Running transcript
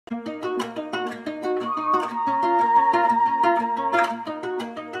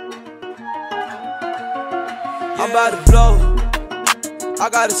I'm about to blow. I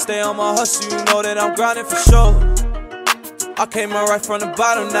gotta stay on my hustle, you know that I'm grinding for sure. I came up right from the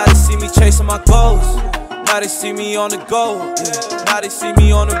bottom, now they see me chasing my goals. Now they see me on the go, yeah. Now they see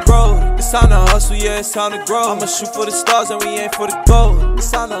me on the road. It's time to hustle, yeah, it's time to grow. I'ma shoot for the stars and we aim for the gold. It's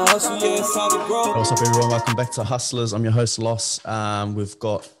time to hustle, yeah, it's time to grow. What's up, everyone? Welcome back to Hustlers. I'm your host, Loss. We've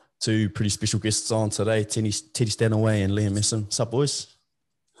got two pretty special guests on today, Teddy Stanaway and Liam Messam. What's up, boys?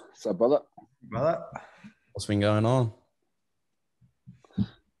 What's up, brother? What's been going on?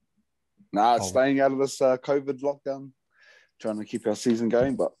 Staying out of this COVID lockdown, trying to keep our season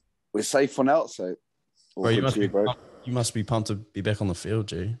going, but we're safe for now, so bro, you must be pumped to be back on the field,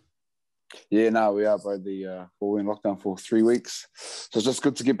 G. Yeah, no, we are, bro. We're in lockdown for 3 weeks, so it's just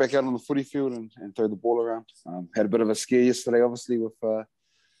good to get back out on the footy field and throw the ball around. Had a bit of a scare yesterday, obviously, with a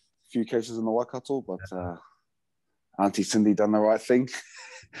few cases in the Waikato, but Auntie Cindy done the right thing.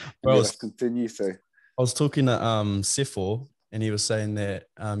 Bro, let's continue. So I was talking to Sefo, and he was saying that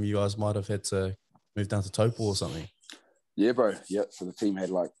you guys might have had to move down to Taupo or something. Yeah, bro. Yeah, so the team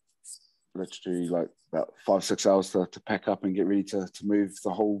had literally about 5-6 hours to pack up and get ready to move the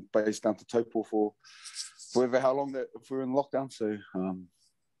whole base down to Taupo for how long that if we were in lockdown. So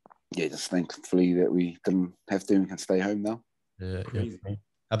just thankfully that we didn't have to and can stay home now. Yeah. How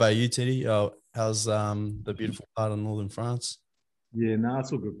about you, Teddy? How's the beautiful part of northern France? Yeah, no,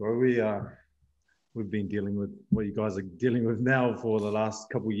 it's all good, bro. We've been dealing with what you guys are dealing with now for the last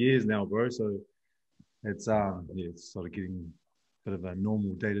couple of years now, bro. So it's it's sort of getting a bit of a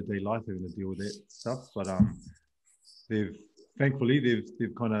normal day-to-day life having to deal with that stuff. But they've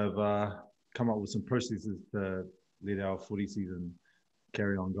kind of come up with some processes to let our footy season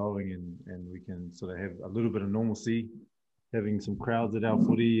carry on going, and we can sort of have a little bit of normalcy, having some crowds at our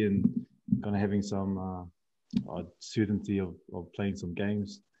footy and kind of having some certainty of playing some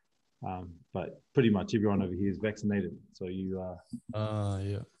games. But pretty much everyone over here is vaccinated. So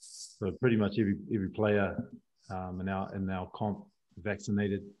so pretty much every player in our comp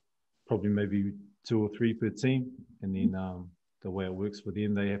vaccinated, probably maybe 2 or 3 per team. And then the way it works for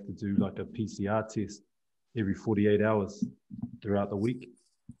them, they have to do like a PCR test every 48 hours throughout the week.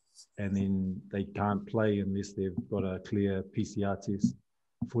 And then they can't play unless they've got a clear PCR test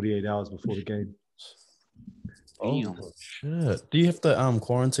 48 hours before the game. Oh, shit. Do you have to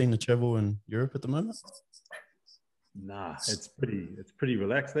quarantine to travel in Europe at the moment? Nah, it's pretty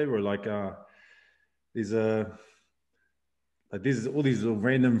relaxed. They were like, there's all these little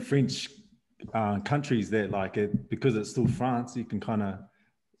random French countries that because it's still France, you can kind of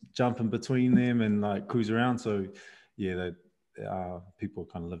jump in between them and like cruise around. So yeah, people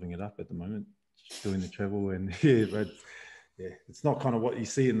are kind of living it up at the moment, doing the travel and it's not kind of what you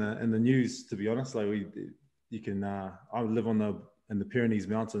see in the news, to be honest. Like I live in the Pyrenees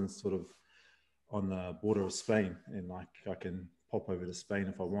Mountains, sort of on the border of Spain, and like I can pop over to Spain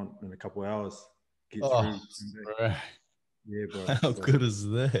if I want in a couple of hours. Get through. Bro. Yeah, bro. How good is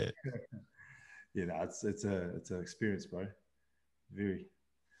that? It's an experience, bro. Very.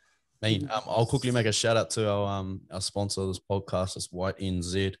 I'll quickly make a shout out to our sponsor of this podcast. It's White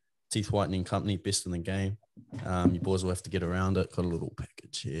NZ, Teeth Whitening Company, best in the game. You boys will have to get around it. Got a little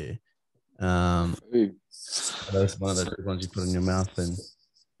package here. That's one of the ones you put in your mouth and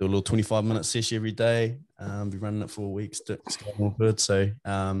do a little 25-minute session every day. Be running it for a week. It's going all good. So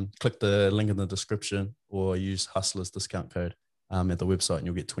click the link in the description or use Hustlers discount code at the website and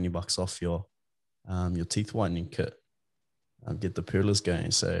you'll get $20 off your teeth whitening kit. Get the pearlers going.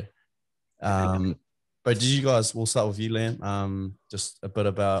 So, but did you guys? We'll start with you, Liam. Just a bit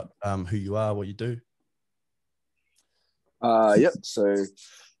about who you are, what you do. Yep. So,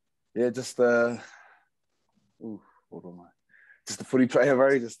 yeah, just just a footy player,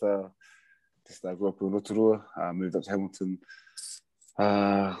 bro. Just grew up in Rotorua. Moved up to Hamilton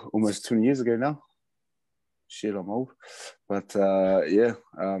almost 20 years ago now. Shit, I'm old, but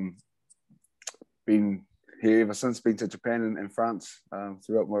been here ever since. Been to Japan and France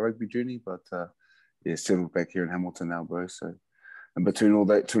throughout my rugby journey, but settled back here in Hamilton now, bro. So, in between all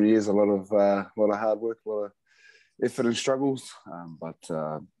that 20 years, a lot of hard work, a lot of effort and struggles,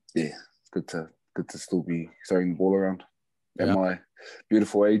 it's good to still be throwing the ball around at my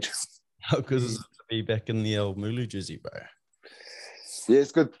beautiful age. How good is it to be back in the old Mulu jersey, bro? Yeah,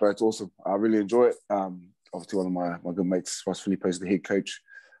 it's good, bro. It's awesome. I really enjoy it. Obviously, one of my good mates, Ross Felipe, is the head coach,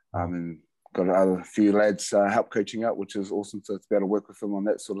 and got a few lads help coaching out, which is awesome to be able to work with them on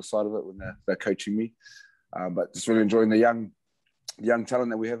that sort of side of it when they're coaching me. But just really enjoying the young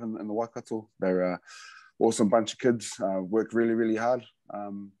talent that we have in the Waikato. They're awesome bunch of kids, work really, really hard.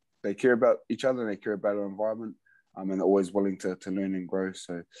 They care about each other and they care about our environment. and always willing to learn and grow.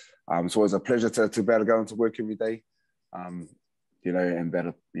 So it's always a pleasure to be able to go into work every day, you know, and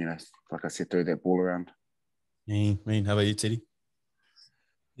better, you know, like I said, throw that ball around. Mean. How about you, Teddy?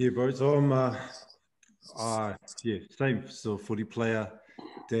 Yeah, bro. So I'm, same sort of footy player,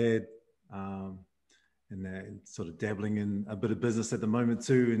 dad, and sort of dabbling in a bit of business at the moment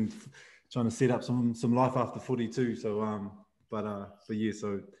too, and trying to set up some life after footy too. So, but yeah,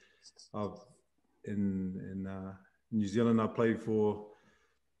 so I've in New Zealand, I played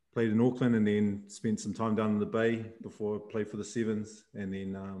in Auckland, and then spent some time down in the Bay before I played for the Sevens, and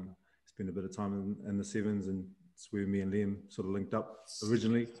then spent a bit of time in the Sevens, and it's where me and Liam sort of linked up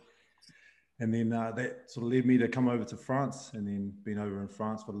originally. And then that sort of led me to come over to France, and then been over in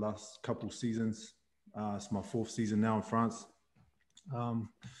France for the last couple seasons. It's my 4th season now in France.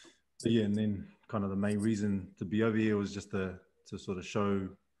 So yeah, and then kind of the main reason to be over here was just to sort of show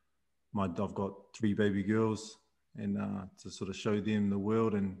I've got 3 baby girls, and to sort of show them the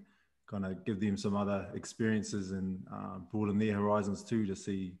world and kind of give them some other experiences, and broaden their horizons too, to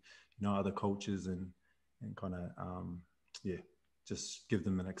see, you know, other cultures, and kind of just give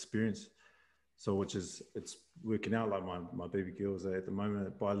them an experience. So it's working out. Like my baby girls are at the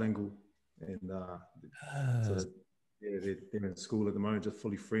moment bilingual, and they're in school at the moment, just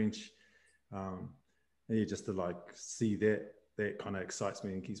fully French. And yeah, just to like see that kind of excites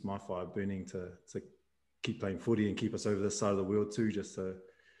me and keeps my fire burning to keep playing footy and keep us over this side of the world too, just to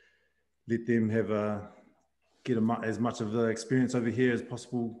let them get as much of the experience over here as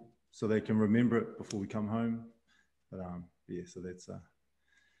possible, so they can remember it before we come home. But yeah, so that's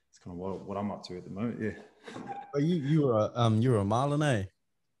it's kind of what I'm up to at the moment. Yeah. But you were a Marlin, eh?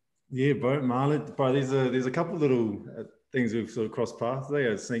 Yeah, bro, Marlin. Bro, there's a couple little things we've sort of crossed paths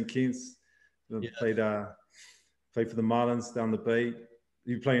there. At St. Kitts, played for the Marlins down the Bay.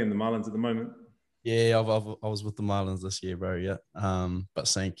 You playing in the Marlins at the moment? Yeah, I was with the Marlins this year, bro. Yeah. But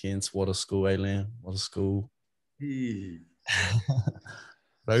St. Kitts, what a school, eh, Liam? What a school. Yeah.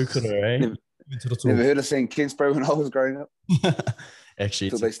 Bro, could have, eh? Never heard of St. Kitts, bro, when I was growing up. Actually,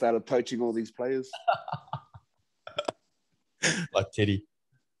 until they started poaching all these players. Like Teddy.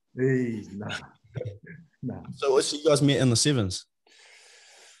 Hey, nah. So you guys met in the Sevens?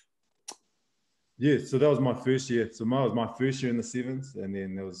 Yeah, so that was my first year. So was my first year in the Sevens, and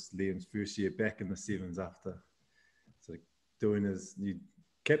then there was Liam's first year back in the Sevens after. So you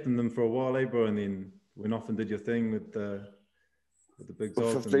captained them for a while, eh, bro, and then went off and did your thing with the big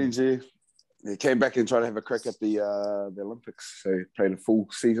dogs. 15 year. He came back and tried to have a crack at the Olympics. So he played a full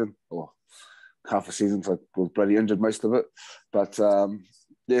season, or half a season, so I was bloody injured most of it. But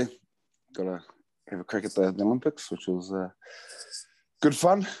yeah, got to have a crack at the Olympics, which was good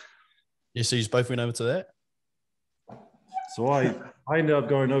fun. Yeah, so you both went over to that? So I ended up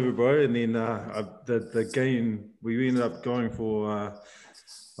going over, bro, and then the game, we ended up going for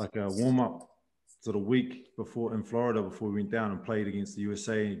like a warm-up sort of week before in Florida before we went down and played against the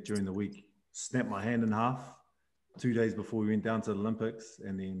USA during the week. Snapped my hand in half 2 days before we went down to the Olympics,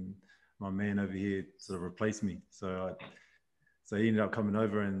 and then my man over here sort of replaced me. So he ended up coming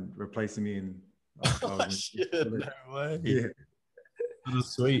over and replacing me, and shit, no way. Yeah. That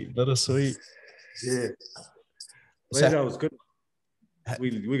is sweet. Yeah. So, that was good.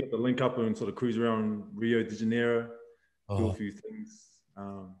 We got to link up and sort of cruise around Rio de Janeiro, do a few things,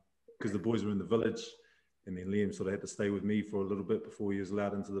 because the boys were in the village, and then Liam sort of had to stay with me for a little bit before he was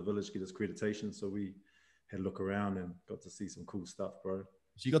allowed into the village to get his accreditation. So we had a look around and got to see some cool stuff, bro.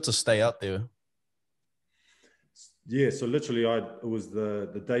 So you got to stay out there? Yeah, so literally it was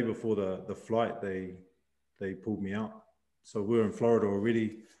the day before the flight, they pulled me out. So we were in Florida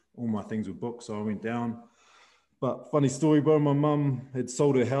already. All my things were booked, so I went down. But funny story, bro, my mum had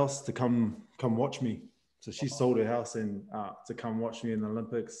sold her house to come watch me. So she sold her house and to come watch me in the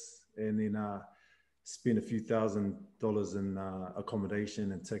Olympics, and then spent a few $1,000s in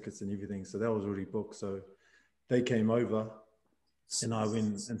accommodation and tickets and everything. So that was already booked. So they came over, and I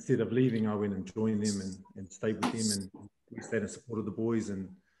went, instead of leaving, I went and joined them and stayed with them, and we stayed in support of the boys, and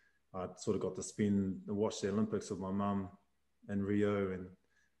I sort of got to watch the Olympics with my mum in Rio,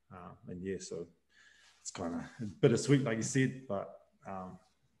 and yeah, so it's kind of bittersweet, like you said, but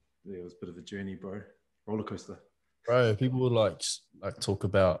yeah, it was a bit of a journey, bro. Roller coaster. Bro, people would like talk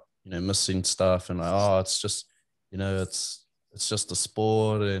about, you know, missing stuff and like, oh, it's just, you know, it's just a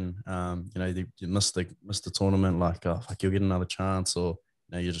sport, and you know, you missed the tournament, like, oh, like you'll get another chance, or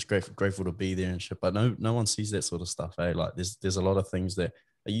you know, you're just grateful to be there and shit. But no one sees that sort of stuff, eh? Like there's a lot of things that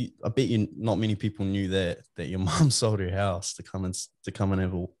I bet you not many people knew that your mom sold her house to come and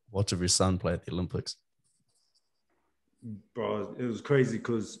have a watch of her son play at the Olympics. Bro, it was crazy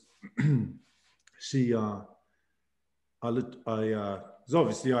because she 'cause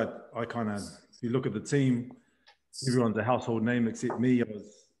obviously I kind of, if you look at the team, everyone's a household name except me. I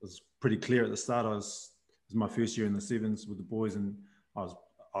was pretty clear at the start. It was my first year in the sevens with the boys, and I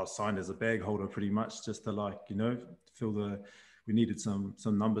was signed as a bag holder pretty much, just to, like, you know, we needed some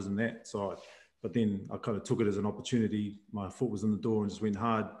numbers in that. So, but then I kind of took it as an opportunity. My foot was in the door and just went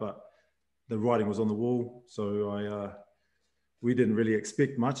hard, but the writing was on the wall. So we didn't really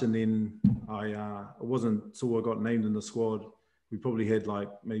expect much. And then it wasn't until I got named in the squad. We probably had like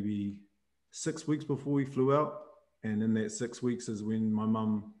maybe 6 weeks before we flew out. And in that 6 weeks is when my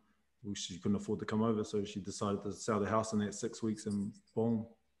mum, well, she couldn't afford to come over. So she decided to sell the house in that 6 weeks, and boom,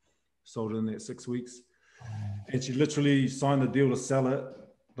 sold it in that 6 weeks. And she literally signed the deal to sell it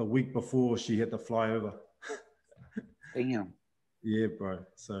the week before she had to fly over. Damn. Yeah, bro.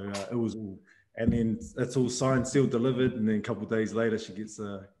 So it was all, and then it's all signed, sealed, delivered. And then a couple of days later, she gets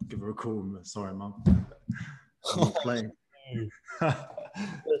give her a call. And, sorry, mum, I'm not playing. But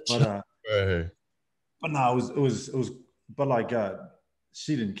no, it was, but like,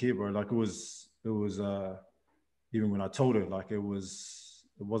 she didn't care, bro. Like it was even when I told her, like it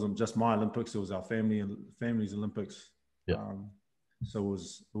wasn't just my Olympics, it was our family's Olympics. Yeah. So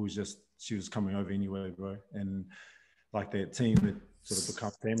it was just, she was coming over anyway, bro. And like that team, it sort of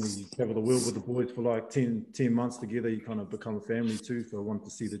become family. You travel the world with the boys for like 10 months together, you kind of become a family too. So I wanted to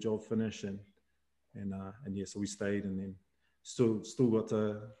see the job finish, and yeah, so we stayed, and then still got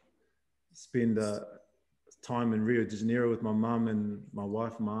to spend time in Rio de Janeiro with my mum and my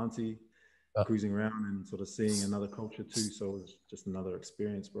wife and my auntie, cruising around and sort of seeing another culture too. So it was just another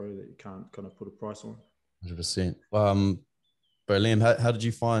experience, bro, that you can't kind of put a price on. 100%. But Liam, how did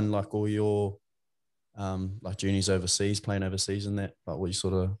you find like all your like journeys overseas, playing overseas, and that, like what you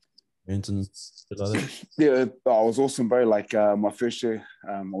sort of learned and did like that? Yeah, it was awesome, bro. Like my first year,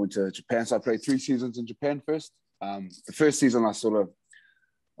 I went to Japan, so I played 3 seasons in Japan first. The first season, I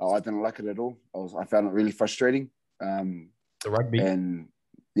didn't like it at all. I found it really frustrating. The rugby, and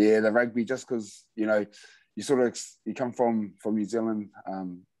yeah, the rugby, just because, you know, you come from New Zealand,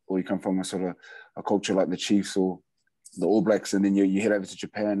 or you come from a sort of a culture like the Chiefs or the All Blacks, and then you head over to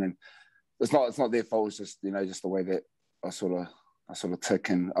Japan, and it's not their fault. It's just, you know, just the way that I sort of tick,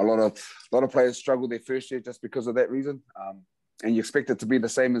 and a lot of players struggle their first year just because of that reason. And you expect it to be the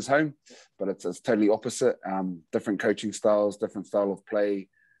same as home, but it's totally opposite. Different coaching styles, different style of play.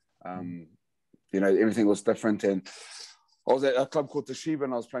 You know, everything was different. And I was at a club called Toshiba,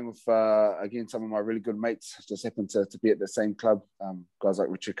 and I was playing with, again, some of my really good mates. Just happened to be at the same club. Guys like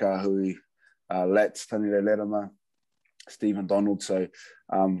Richard Kahui, Lats, Tanire Lerama, Stephen Donald. So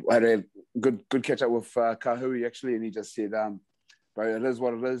I had a good catch up with Kahui, actually, and he just said, bro, it is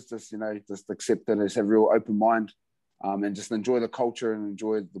what it is. Just, you know, just accept it. Just have a real open mind, and just enjoy the culture and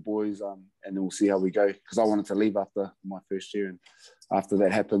enjoy the boys, and then we'll see how we go. Because I wanted to leave after my first year, and after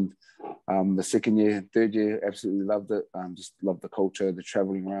that happened, the second year, third year, absolutely loved it. Just loved the culture, the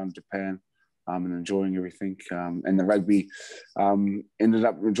traveling around Japan, and enjoying everything. And the rugby, ended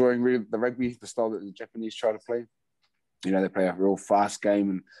up enjoying the rugby, the style that the Japanese try to play. You know, they play a real fast game,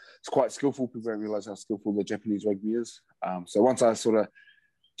 and it's quite skillful. People don't realise how skillful the Japanese rugby is. So once I sort of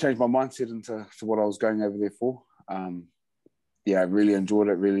changed my mindset into what I was going over there for, yeah, I really enjoyed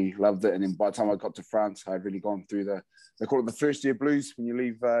it, really loved it. And then by the time I got to France, I'd really gone through they call it the first year blues when you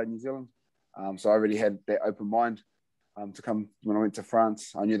leave New Zealand. So I already had that open mind to come when I went to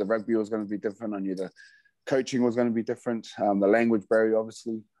France. I knew the rugby was going to be different. I knew the coaching was going to be different. The language barrier,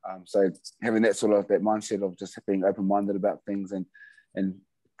 obviously. So having that mindset of just being open-minded about things and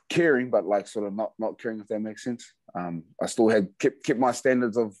caring, but like sort of not caring, if that makes sense. I still had kept my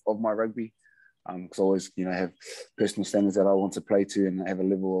standards of my rugby. Because I always, you know, have personal standards that I want to play to, and have a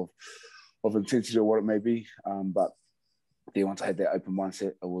level of intensity or what it may be. But yeah, once I had that open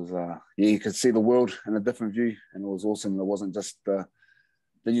mindset, it was, you could see the world in a different view, and it was awesome. It wasn't just the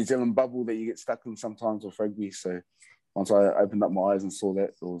New Zealand bubble that you get stuck in sometimes with rugby. So once I opened up my eyes and saw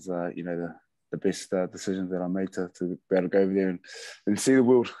that, it was, you know, the best decisions that I made to be able to go over there and see the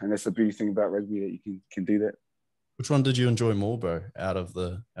world. And that's the beauty thing about rugby, that you can do that. Which one did you enjoy more, bro, out of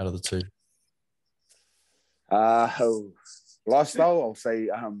the two? Lifestyle, I'll say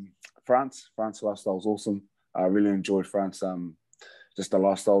France. France lifestyle was awesome. I really enjoyed France. Just the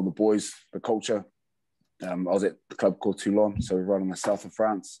lifestyle, the boys, the culture. I was at the club called Toulon, so we're right in the south of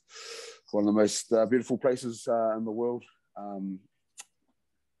France. One of the most beautiful places in the world. And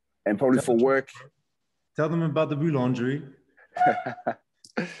probably for work. Tell them about the boulangerie.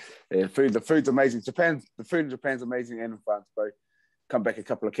 Yeah, the food's amazing. The food in Japan's amazing, and in France, bro. Come back a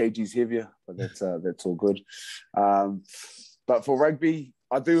couple of kgs heavier, but that's all good. But for rugby,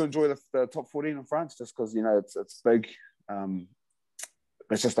 I do enjoy the top 14 in France, just because, you know, it's big.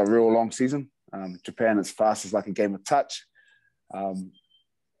 It's just a real long season. Japan, it's fast. It's like a game of touch.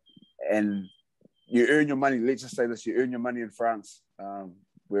 And you earn your money. Let's just say this: you earn your money in France.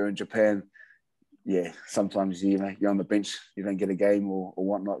 Where in Japan, yeah, sometimes you're on the bench, you don't get a game or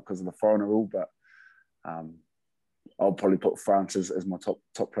whatnot because of the foreigner rule. But I'll probably put France as my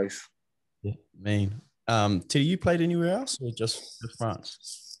top place. Yeah, mean. Teddy, you played anywhere else or just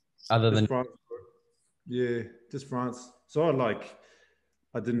France? Other than France, yeah, just France. So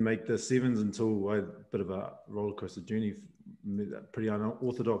I didn't make the sevens until I had a bit of a roller coaster journey, pretty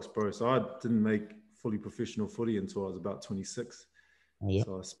unorthodox, bro. So I didn't make fully professional footy until I was about 26. Oh, yeah.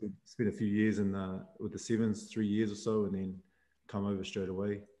 So I spent a few years with the sevens, 3 years or so, and then come over straight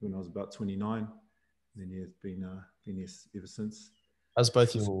away when I was about 29. And then yeah, it's been here ever since. How's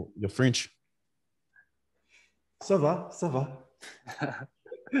both your French? Ça va.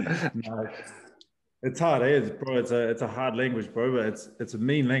 No, it's hard, bro. It's a hard language, bro. But it's a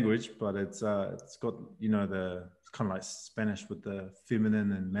mean language, but it's got it's kind of like Spanish with the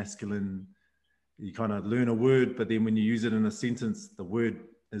feminine and masculine. You kind of learn a word, but then when you use it in a sentence, the word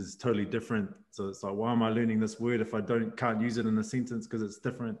is totally different. So it's like, why am I learning this word if I can't use it in a sentence because it's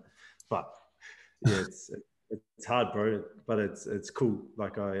different? But yeah, it's hard, bro. But it's cool.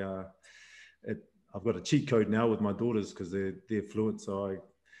 Like I've got a cheat code now with my daughters because they're fluent. So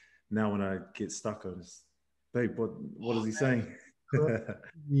now when I get stuck, I just, babe, what is he saying?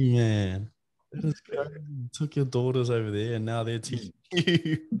 Man, that is crazy. You took your daughters over there and now they're teaching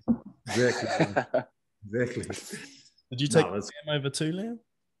you. Exactly. Did you take them over too, Liam?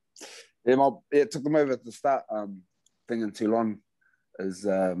 Yeah, took them over at the start. Thing in Toulon is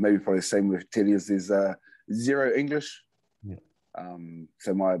maybe probably the same with Teddy. There's zero English. Yeah.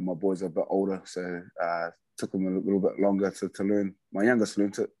 So my boys are a bit older, so took them a little bit longer to learn. My youngest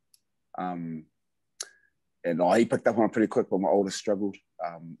learned it, and he picked up on it pretty quick, but my oldest struggled.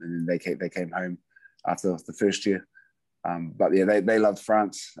 And then they came home after the first year. But yeah, they loved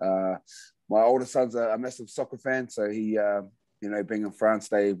France. My older son's a massive soccer fan, so he, being in France,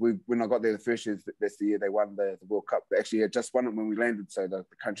 when I got there the first year, that's the year they won the World Cup. They actually had just won it when we landed, so the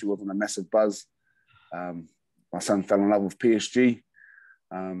country was on a massive buzz. My son fell in love with PSG,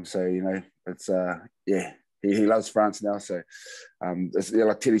 so it's he loves France now. So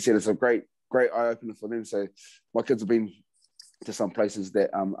like Teddy said, it's a great eye opener for them. So my kids have been to some places that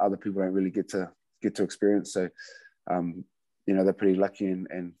other people don't really get to experience. So they're pretty lucky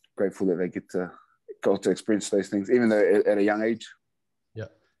and grateful that they got to experience those things, even though at a young age. Yeah,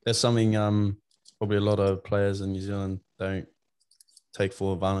 that's something probably a lot of players in New Zealand don't take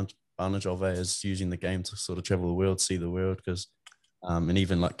full advantage of it, is using the game to sort of travel the world, see the world, because and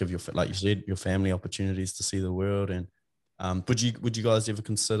even like give like you said, your family opportunities to see the world. And would you guys ever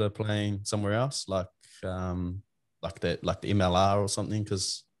consider playing somewhere else, like the MLR or something,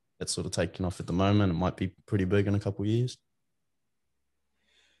 because it's sort of taking off at the moment? It might be pretty big in a couple of years.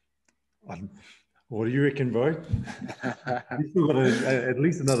 What do you reckon, bro? You still got at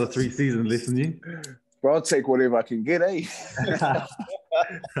least another 3 seasons left in you. Bro, I'll take whatever I can get, eh?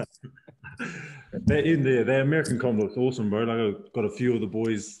 They're in there. Their American comp looks awesome, bro. Like I've got a few of the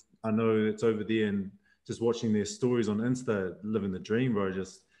boys I know that's over there, and just watching their stories on Insta, living the dream, bro.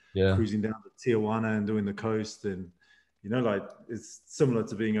 Just cruising down to Tijuana and doing the coast, and like it's similar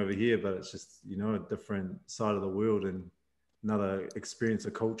to being over here, but it's just a different side of the world and another experience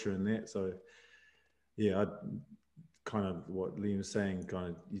of culture in that. So yeah, I kind of what Liam was saying, kind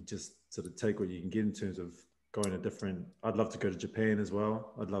of you just sort of take what you can get in terms of going a different. I'd love to go to Japan as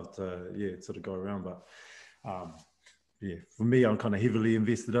well. I'd love to sort of go around, but for me, I'm kind of heavily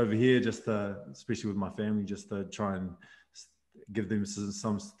invested over here, just especially with my family, just to try and give them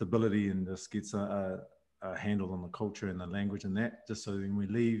some stability and just get a handle on the culture and the language and that, just so when we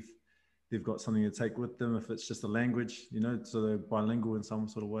leave, they've got something to take with them. If it's just a language, so they're bilingual in some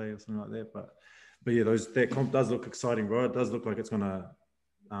sort of way or something like that. But yeah, that comp does look exciting, bro. It does look like it's gonna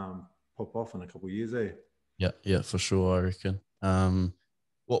pop off in a couple of years, eh? Yeah, for sure, I reckon.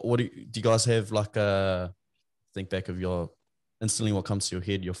 What do you guys have, like think back of instantly what comes to your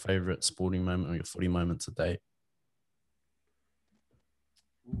head, your favorite sporting moment or your footy moment to date?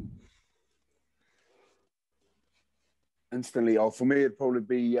 Instantly, for me, it'd probably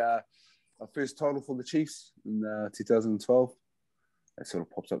be our first title for the Chiefs in 2012. That sort of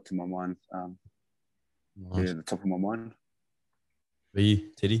pops up to my mind. Nice. Yeah, the top of my mind. For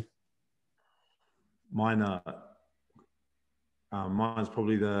you, Teddy? Mine's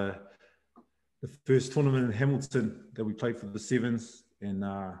probably the first tournament in Hamilton that we played for the Sevens, and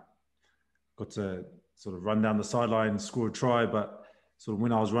got to sort of run down the sideline and score a try, but sort of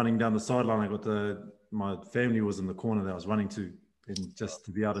when I was running down the sideline, my family was in the corner that I was running to, and just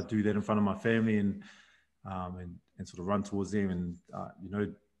to be able to do that in front of my family and sort of run towards them, and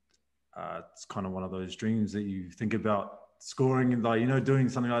it's kind of one of those dreams that you think about scoring and doing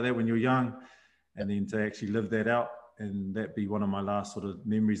something like that when you're young, and then to actually live that out and that be one of my last sort of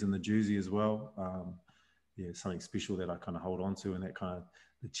memories in the jersey as well. Something special that I kind of hold on to, and that kind of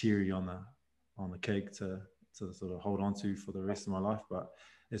the cherry on the cake to sort of hold on to for the rest of my life. But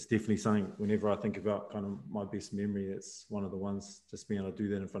it's definitely something whenever I think about kind of my best memory, it's one of the ones, just being able to do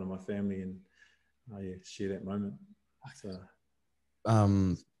that in front of my family and share that moment. So,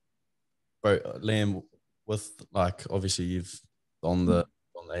 bro, Liam, with like obviously you've on the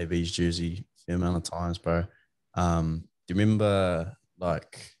AB's jersey a fair amount of times, bro. Do you remember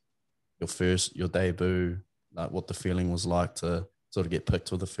like your debut, like what the feeling was like to sort of get picked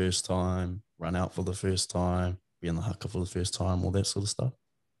for the first time, run out for the first time, be in the hooker for the first time, all that sort of stuff?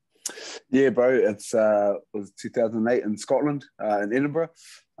 Yeah, bro. It was 2008 in Scotland, in Edinburgh.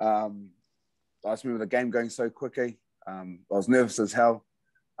 I just remember the game going so quickly. I was nervous as hell.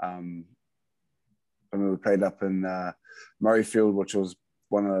 I remember we played up in Murrayfield, which was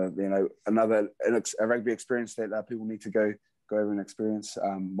one of a rugby experience that people need to go over and experience.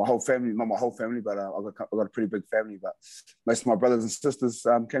 My whole family, not my whole family, but I've got a pretty big family. But most of my brothers and sisters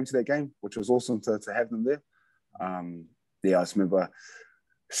came to that game, which was awesome to have them there. I just remember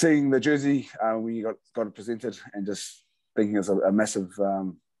seeing the jersey when you got it presented, and just thinking it was a massive,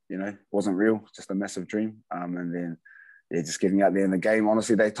 wasn't real, just a massive dream. And then, just getting out there in the game.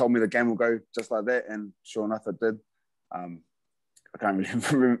 Honestly, they told me the game will go just like that, and sure enough, it did. I can't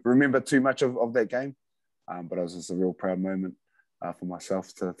really remember too much of that game, but it was just a real proud moment for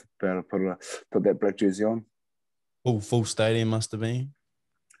myself to be able to put that black jersey on. Full stadium must have been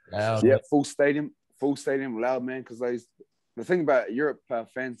loud. Yeah, full stadium, loud, man. Because the thing about Europe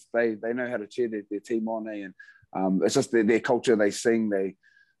fans, they know how to cheer their team on, and it's just their culture. They sing, they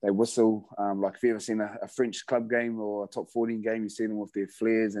whistle. Like if you ever seen a French club game or a top 14 game, you see them with their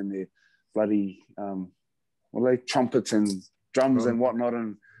flares and their bloody trumpets and drums and whatnot,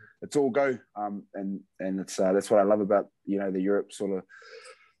 and it's all go. And it's that's what I love about the Europe sort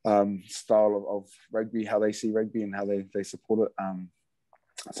of style of rugby, how they see rugby and how they support it.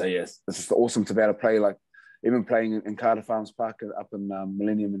 So yes, this is awesome to be able to play, like even playing in Cardiff Arms Park up in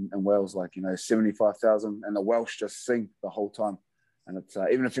Millennium in Wales, 75,000, and the Welsh just sing the whole time. And it's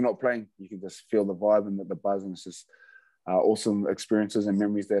even if you're not playing, you can just feel the vibe and the buzz, and it's just awesome experiences and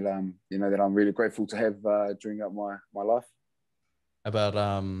memories that that I'm really grateful to have during up my life. About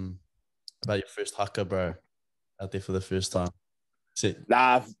your first haka, bro, out there for the first time.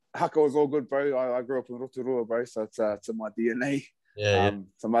 Nah, haka was all good, bro. I grew up in Rotorua, bro, so it's in my DNA. Yeah.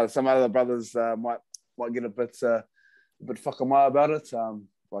 Some other brothers might get a bit whakamaya about it.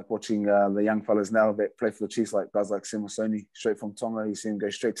 Like watching the young fellas now that play for the Chiefs, like guys like Semasoni, straight from Tonga, you see him go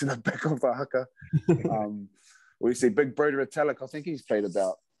straight to the back of the haka. We see Big Broder Italic, I think he's played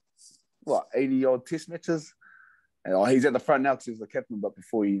about 80-odd test matches. And he's at the front now because he's the captain, but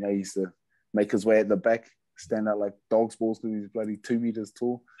before he used to make his way at the back, stand out like dog's balls because he's bloody 2 meters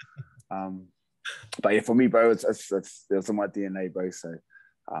tall. But yeah, for me, bro, it's in my DNA, bro. So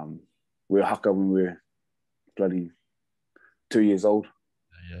we were haka when we were bloody 2 years old.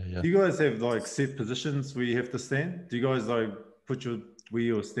 Yeah. Do you guys have like set positions where you have to stand? Do you guys like put where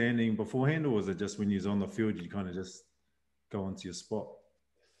you're standing beforehand, or is it just when you're on the field you kind of just go onto your spot?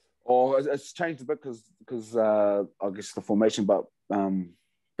 Or it's changed a bit because I guess the formation, but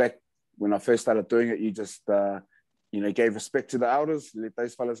back when I first started doing it, you just gave respect to the elders, let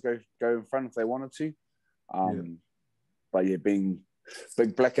those fellas go in front if they wanted to. But yeah, being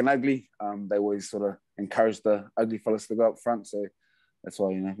big, black and ugly, they always sort of encouraged the ugly fellas to go up front. So that's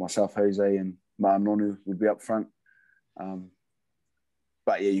why myself, Jose, and Ma'anonu would be up front.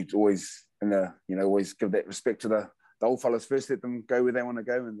 But yeah, you'd always always give that respect to the old fellas first, let them go where they want to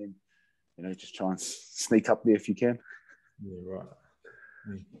go, and then just try and sneak up there if you can. Yeah, right.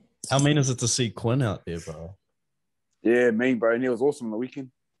 How mean is it to see Quinn out there, bro? Yeah, mean, bro. And he was awesome on the weekend.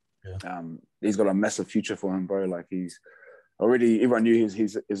 Yeah. He's got a massive future for him, bro. Like everyone knew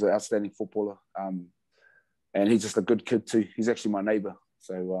he's an outstanding footballer. And he's just a good kid too. He's actually my neighbour,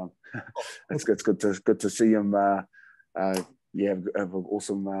 so it's good to see him. Have an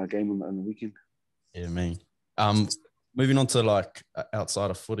awesome game on the weekend. Yeah, mean. Moving on to like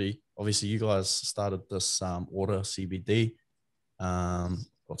outside of footy, obviously you guys started this order CBD.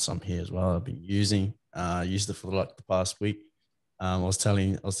 Got some here as well. I've been using. Used it for like the past week. I was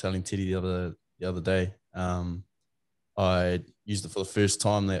telling Teddy the other day. I used it for the first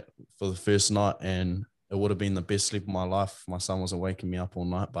time for the first night, and it would have been the best sleep of my life if my son wasn't waking me up all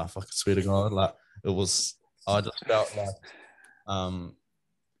night. But I fucking swear to God, like I just felt like,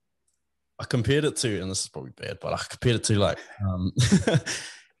 I compared it to, and this is probably bad, but I compared it to like,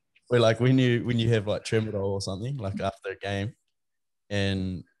 where like when you have like Tramadol or something, like after a game,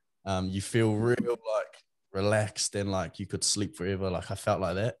 and you feel real like relaxed and like you could sleep forever. Like I felt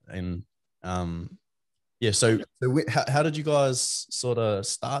like that, and yeah. So how did you guys sort of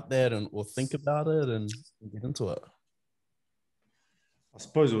start that or think about it and get into it? I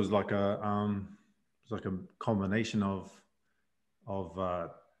suppose it was like a combination of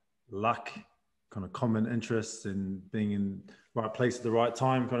luck, kind of common interests, and being in the right place at the right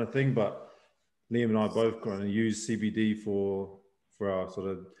time, kind of thing. But Liam and I both kind of use CBD for our sort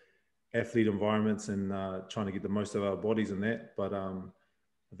of athlete environments and trying to get the most of our bodies in that. But I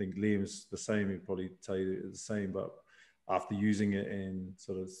think Liam's the same. He'd probably tell you the same. But after using it and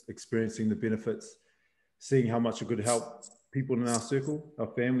sort of experiencing the benefits, seeing how much it could help people in our circle, our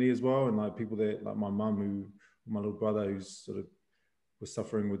family as well, and like people that, like my mum, my little brother, who's sort of was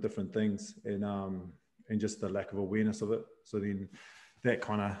suffering with different things, and just the lack of awareness of it. So then that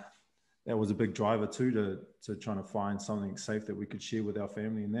was a big driver too, to trying to find something safe that we could share with our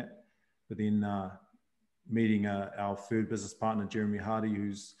family and that. But then meeting our third business partner, Jeremy Hardy,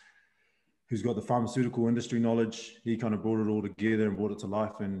 who's got the pharmaceutical industry knowledge, he kind of brought it all together and brought it to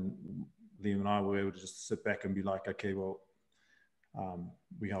life. And Liam and I were able to just sit back and be like, okay, well,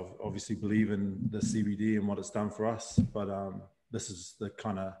 we obviously believe in the CBD and what it's done for us, but this is the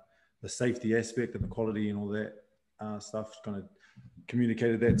kind of the safety aspect and the quality and all that stuff. Kind of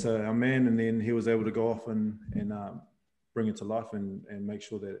communicated that to our man, and then he was able to go off and bring it to life and make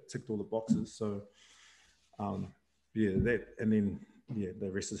sure that it ticked all the boxes. So the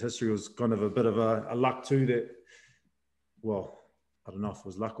rest is history. It was kind of a bit of a luck too, that, well, I don't know if it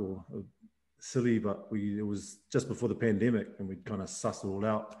was luck or silly, but it was just before the pandemic, and we'd kind of sussed it all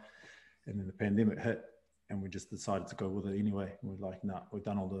out, and then the pandemic hit, and we just decided to go with it anyway. And we're like, nah, we've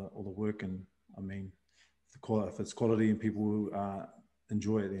done all the work, and I mean, if it's quality and people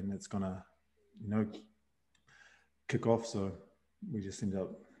enjoy it, then it's gonna, kick off. So we just ended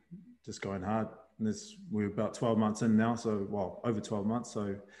up just going hard, and we're about 12 months in now, so over 12 months.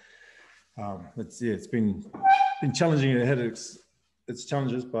 So it's been challenging. It had its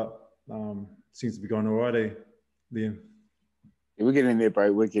challenges, but seems to be going all right, Liam. Yeah, we're getting there,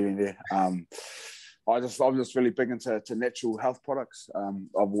 bro. We're getting there. I'm just really big into natural health products. I've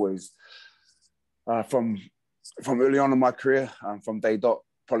always, from early on in my career, from day dot,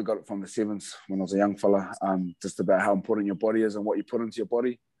 probably got it from the sevens when I was a young fella, just about how important your body is and what you put into your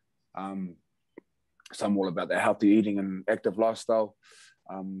body. So I'm all about that healthy eating and active lifestyle.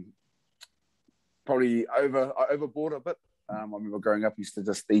 Probably I overboard a bit. I remember growing up, I used to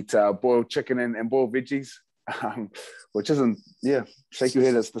just eat boiled chicken and boiled veggies, which isn't, shake your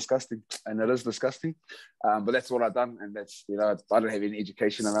head, it's disgusting. And it is disgusting. But that's what I've done. And that's, I don't have any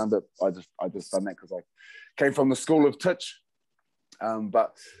education around it. I just done that because I came from the school of Titch.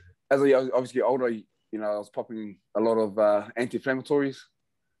 But as I obviously get older, I was popping a lot of anti-inflammatories.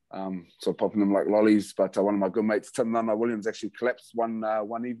 So popping them like lollies. But one of my good mates, Tim Williams, actually collapsed one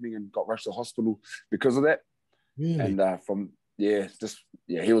evening and got rushed to hospital because of that. Really? And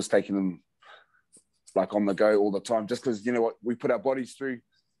he was taking them like on the go all the time, just because what we put our bodies through,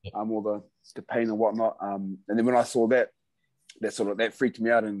 all the pain and whatnot. And then when I saw that freaked me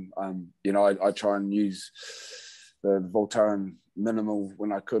out, and I try and use the Voltaren minimal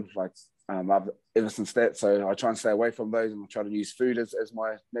when I could, like I've ever since that. So I try and stay away from those, and I try to use food as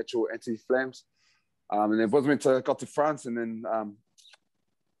my natural anti-inflams. And then it was meant to got to France, and then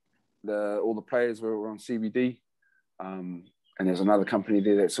all the players were on CBD, and there's another company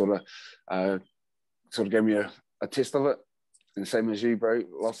there that sort of gave me a test of it. And same as you, bro,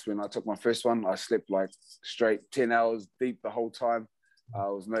 lost when I took my first one. I slept like straight 10 hours deep the whole time.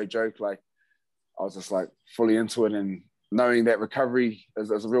 It was no joke. Like I was just like fully into it, and knowing that recovery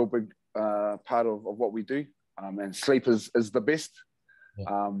is a real big part of what we do, and sleep is the best.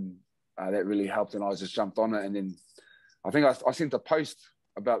 That really helped, and I just jumped on it. And then I think I sent a post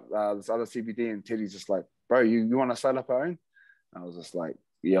about this other CBD, and Teddy's just like, bro, you want to start up our own? And I was just like,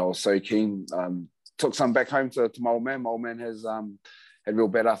 yeah, I was so keen. Took some back home to my old man. My old man has had real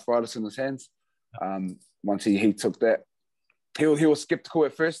bad arthritis in his hands. Once he took that, he was skeptical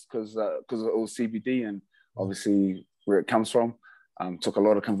at first because it was CBD, and obviously where it comes from. Took a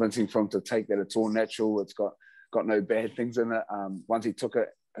lot of convincing for him to take that it's all natural. It's got no bad things in it. Once he took it,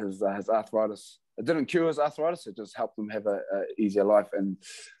 his arthritis, it didn't cure his arthritis. It just helped him have a easier life. And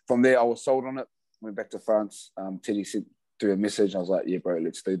from there, I was sold on it. Went back to France. Teddy sent through a message. I was like, yeah, bro,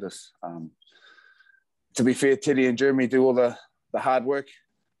 let's do this. to be fair, Teddy and Jeremy do all the hard work.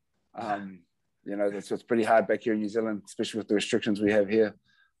 You know, it's pretty hard back here in New Zealand, especially with the restrictions we have here,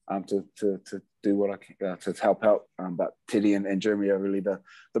 to do what I can to help out. But Teddy and Jeremy are really the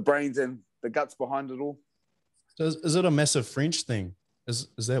brains and the guts behind it all. So is it a massive French thing? Is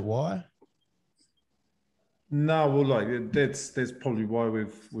that why? No, well, like that's probably why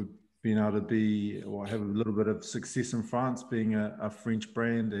we've been able to be or have a little bit of success in France, being a French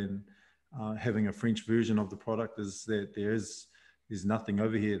brand and having a French version of the product. Is that there's nothing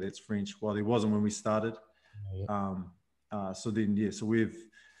over here that's French. Well, there wasn't when we started. So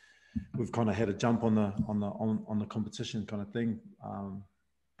we've kind of had a jump on the competition kind of thing.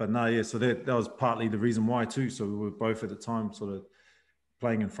 But no, yeah. So that was partly the reason why too. So we were both at the time sort of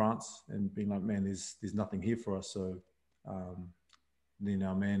playing in France and being like, man, there's nothing here for us. So then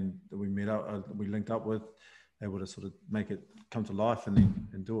our man that we met up, we linked up with, able to sort of make it come to life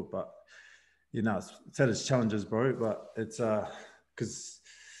and do it. But you know, it's had its challenges, bro. But it's because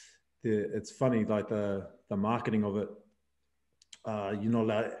it's funny, like the marketing of it. You're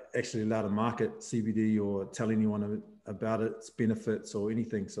not actually allowed to market CBD or tell anyone about its benefits or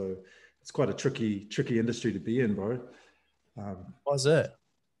anything. So it's quite a tricky industry to be in, bro. Why is that?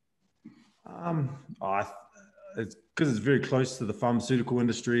 It's because it's very close to the pharmaceutical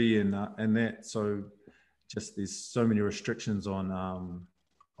industry and that. So just there's so many restrictions on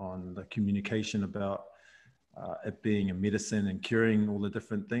the communication about it being a medicine and curing all the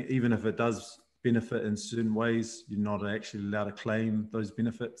different things. Even if it does benefit in certain ways, you're not actually allowed to claim those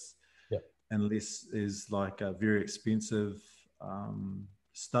benefits unless there's like a very expensive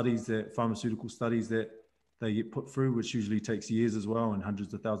pharmaceutical studies that they get put through, which usually takes years as well and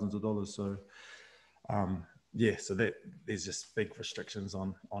hundreds of thousands of dollars. So so that there's just big restrictions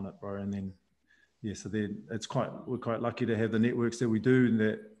on it, bro. And then so then we're quite lucky to have the networks that we do, and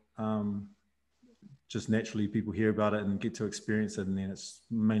that just naturally people hear about it and get to experience it, and then it's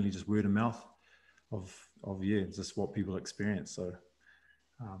mainly just word of mouth of just what people experience. So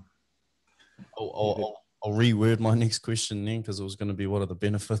I'll reword my next question then, because it was going to be what are the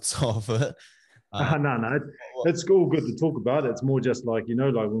benefits of it. No, it's all good to talk about. It's more just like, you know,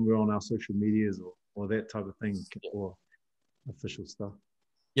 like when we're on our social medias or that type of thing, or official stuff.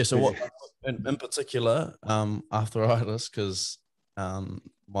 Yeah. So what in particular, arthritis, because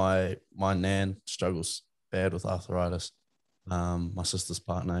my nan struggles bad with arthritis. My sister's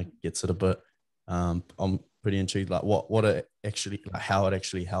partner gets it a bit. I'm pretty intrigued, like what it actually, like how it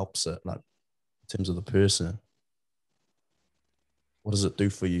actually helps it, like in terms of the person. What does it do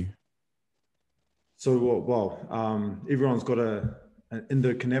for you? So, everyone's got an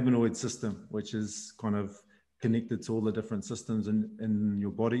endocannabinoid system, which is kind of connected to all the different systems in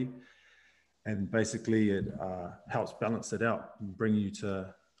your body. And basically it helps balance it out and bring you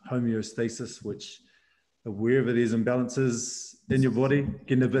to homeostasis, which wherever there's imbalances in your body,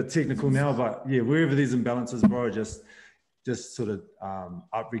 getting a bit technical now, but yeah, wherever there's imbalances, bro, just sort of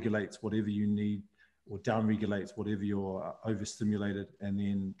up-regulates whatever you need or down-regulates whatever you're overstimulated. And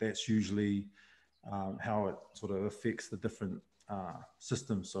then that's usually how it sort of affects the different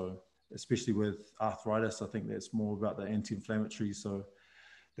systems. So especially with arthritis, I think that's more about the anti-inflammatory. So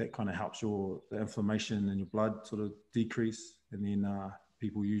that kind of helps the inflammation in your blood sort of decrease. And then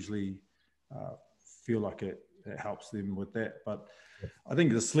people usually feel like it helps them with that. But I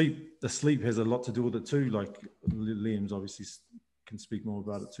think the sleep has a lot to do with it too. Like Liam's obviously can speak more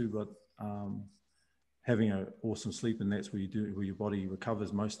about it too, but having an awesome sleep, and that's where your body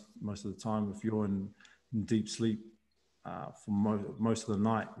recovers most of the time. If you're in deep sleep for most of the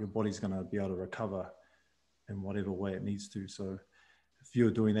night, your body's going to be able to recover in whatever way it needs to. So if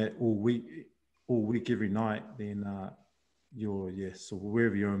you're doing that all week every night, then so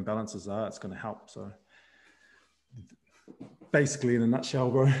wherever your imbalances are, it's going to help. So basically in a nutshell,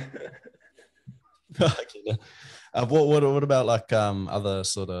 bro. What about like other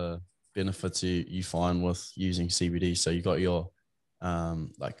sort of benefits you find with using CBD? So you got your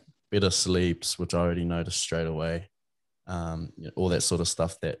like better sleeps, which I already noticed straight away. All that sort of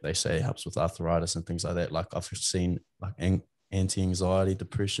stuff that they say helps with arthritis and things like that. Like I've seen like anti-anxiety,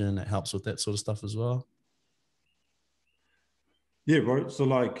 depression, it helps with that sort of stuff as well. Yeah, bro. So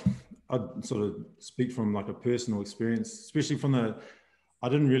like I'd sort of speak from like a personal experience, especially I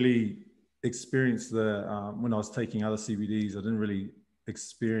didn't really experience when I was taking other CBDs, I didn't really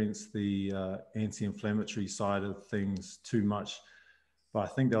experience the anti-inflammatory side of things too much. But I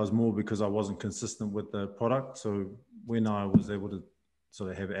think that was more because I wasn't consistent with the product. So when I was able to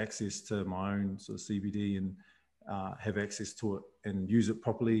sort of have access to my own sort of CBD and have access to it and use it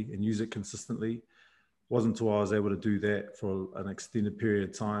properly and use it consistently, wasn't until I was able to do that for an extended period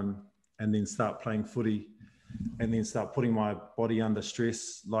of time and then start playing footy, and then start putting my body under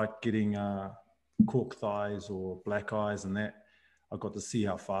stress, like getting cork thighs or black eyes and that, I got to see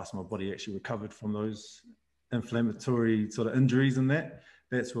how fast my body actually recovered from those inflammatory sort of injuries and that.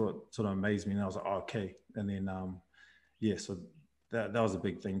 That's what sort of amazed me. And I was like, oh, okay. And then, yeah, so that was a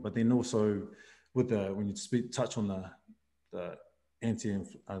big thing. But then also with the, when you touch on the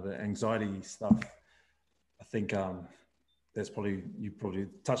anxiety stuff, I think that's probably, you probably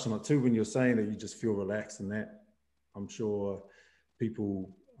touched on it too when you're saying that you just feel relaxed and that. I'm sure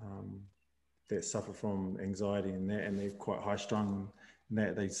people that suffer from anxiety and that, and they're quite high strung and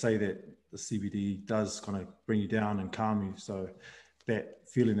that, they say that the CBD does kind of bring you down and calm you. So that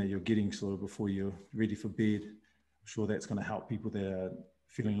feeling that you're getting sort of before you're ready for bed, I'm sure that's going to help people that are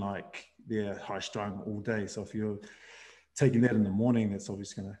feeling like they're high strung all day. So if you're taking that in the morning, that's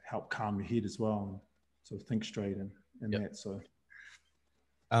obviously going to help calm your head as well and sort of think straight and yep. that. So,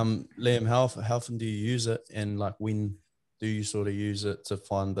 Liam, how often do you use it, and like when do you sort of use it to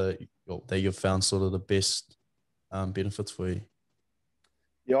find that you've found sort of the best benefits for you?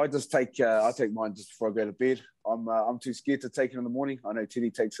 Yeah, I take mine just before I go to bed. I'm too scared to take it in the morning. I know Teddy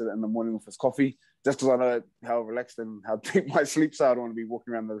takes it in the morning with his coffee, just because I know how relaxed and how deep my sleeps are. I don't want to be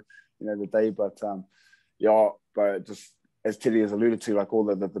walking around the day. But yeah, but just as Teddy has alluded to, like all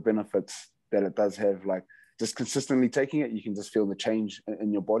the benefits that it does have, like just consistently taking it, you can just feel the change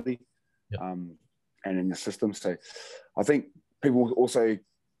in your body, yep. And in your system. So I think people also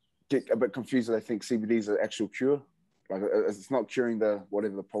get a bit confused. They think CBD is an actual cure. Like it's not curing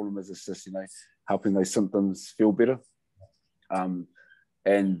whatever the problem is. It's just, helping those symptoms feel better. And,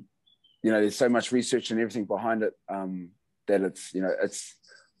 there's so much research and everything behind it that it's,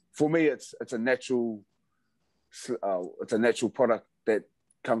 for me, it's a natural product that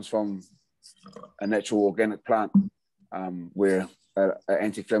comes from a natural organic plant, where an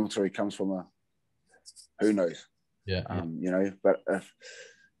anti-inflammatory comes from who knows? Yeah. But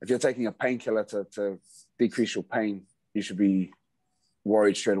if you're taking a painkiller to decrease your pain, you should be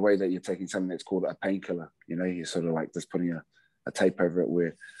worried straight away that you're taking something that's called a painkiller. You're sort of like just putting a tape over it,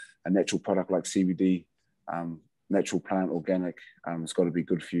 where a natural product like CBD, natural plant, organic, it's got to be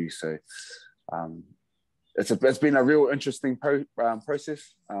good for you. So it's been a real interesting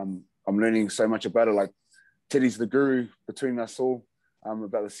process. I'm learning so much about it. Like Teddy's the guru between us all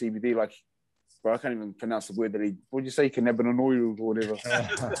about the CBD. Like, bro, I can't even pronounce the word that what did you say? Cannabinoid or whatever.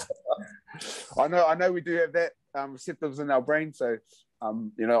 I know we do have that receptors in our brain. So,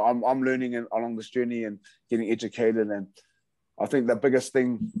 I'm learning along this journey and getting educated. And I think the biggest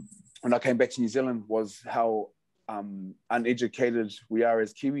thing when I came back to New Zealand was how uneducated we are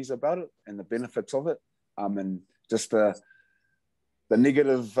as Kiwis about it and the benefits of it. And just the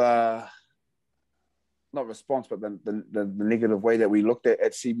negative, not response, but the negative way that we looked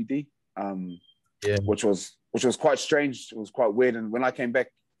at CBD, which was quite strange. It was quite weird. And when I came back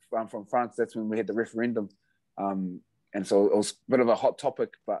from France, that's when we had the referendum. And so it was a bit of a hot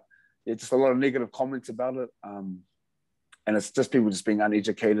topic, but just a lot of negative comments about it. And it's just people just being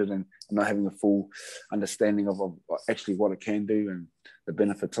uneducated and not having a full understanding of actually what it can do and the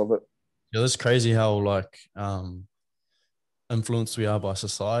benefits of it. Yeah, that's crazy how influenced we are by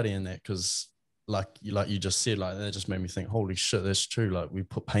society in that, because like you just said, like that just made me think, holy shit, that's true. Like we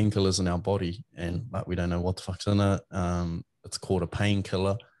put painkillers in our body and like we don't know what the fuck's in it. It's called a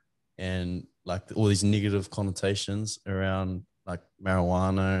painkiller, and like all these negative connotations around like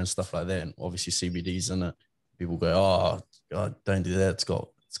marijuana and stuff like that, and obviously CBD's in it. People go, oh God, don't do that.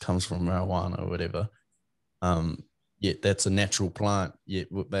 It comes from marijuana or whatever. Yet that's a natural plant.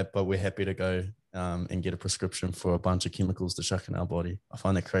 But we're happy to go and get a prescription for a bunch of chemicals to chuck in our body. I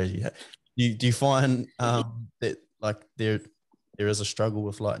find that crazy. Do you find that like there is a struggle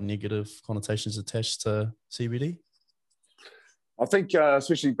with like negative connotations attached to CBD? I think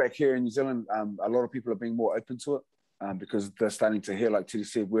especially back here in New Zealand, a lot of people are being more open to it because they're starting to hear, like Teddy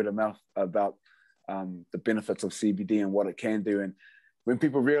said, word of mouth about the benefits of CBD and what it can do. And when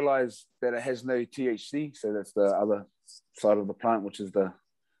people realize that it has no THC, so that's the other side of the plant, which is the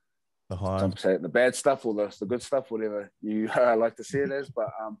some say it, the bad stuff or the good stuff, whatever you like to see it as. But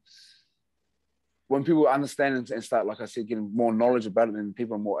when people understand and start, like I said, getting more knowledge about it, then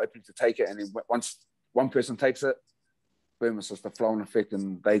people are more open to take it. And then once one person takes it, boom, it's just a flow-on effect,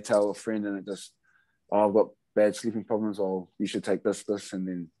 and they tell a friend, and it just, oh, I've got bad sleeping problems, or you should take this, and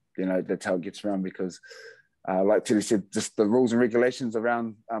then, that's how it gets around. Because like Teddy said, just the rules and regulations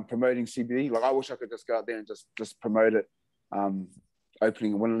around promoting CBD, like I wish I could just go out there and just promote it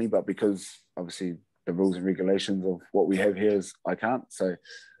openly and willingly, but because obviously the rules and regulations of what we have here is I can't. So,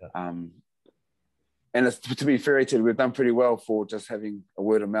 and it's, to be fair, Teddy, we've done pretty well for just having a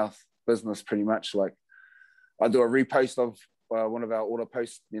word of mouth business pretty much. Like I do a repost of one of our order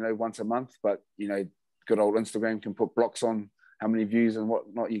posts, once a month, but good old Instagram can put blocks on how many views and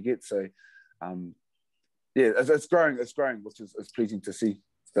whatnot you get. So yeah, it's growing, which is pleasing to see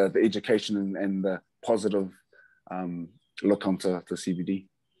the education and the positive look onto CBD.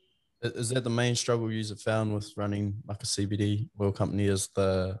 Is that the main struggle you have found with running like a CBD oil company, is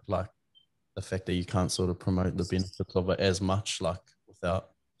the fact that you can't sort of promote the benefits of it as much, like without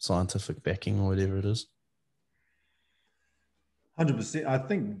scientific backing or whatever it is? 100%. I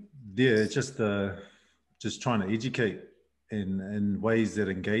think, yeah, it's just trying to educate in ways that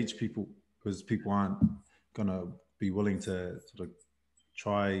engage people, because people aren't going to be willing to sort of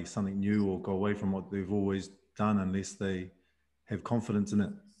try something new or go away from what they've always done unless they have confidence in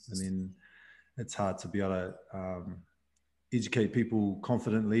it. And then it's hard to be able to educate people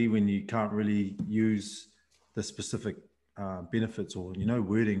confidently when you can't really use the specific benefits or,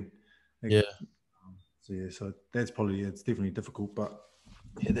 wording. Yeah. So that's probably, it's definitely difficult, but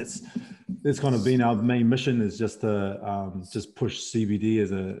yeah, that's kind of been our main mission, is just to just push CBD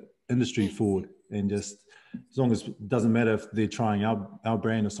as a industry forward, and just as long as, it doesn't matter if they're trying our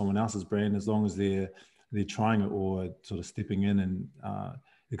brand or someone else's brand, as long as they're trying it or sort of stepping in and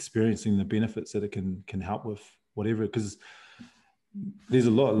experiencing the benefits that it can help with whatever. Because there's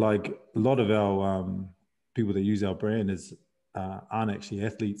a lot of our people that use our brand aren't actually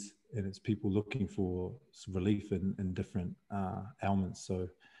athletes, and it's people looking for relief in different ailments. So,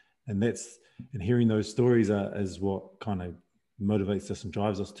 and hearing those stories is what kind of motivates us and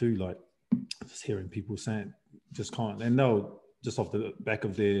drives us too. Like just hearing people saying, just can't, and they'll just off the back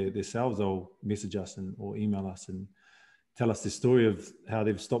of themselves, they'll message us or email us and tell us the story of how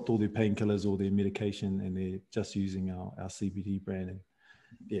they've stopped all their painkillers or their medication, and they're just using our CBD brand. And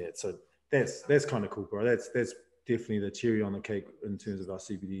yeah, so that's kind of cool, bro. That's definitely the cherry on the cake in terms of our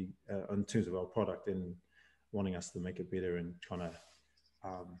CBD, in terms of our product, and wanting us to make it better and trying to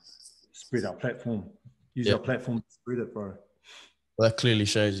spread our platform, use our platform to spread it, bro. Well, that clearly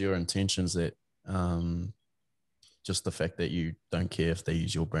shows your intentions, that just the fact that you don't care if they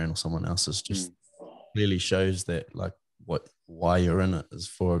use your brand or someone else's just clearly shows that like why you're in it is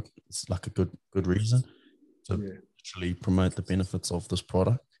for, it's like a good reason to actually promote the benefits of this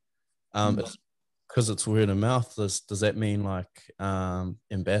product. Because it's word of mouth, does that mean like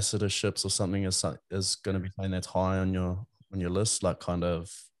ambassadorships or something is going to be something that's high on your list, like kind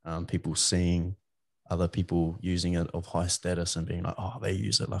of people seeing other people using it of high status and being like, oh, they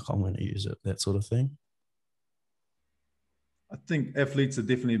use it, like I'm going to use it, that sort of thing? I think athletes have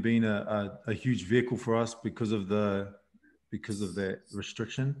definitely been a huge vehicle for us because of that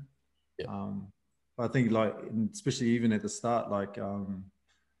restriction. Yeah. I think like, especially even at the start, like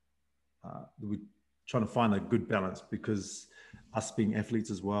we're trying to find a good balance, because us being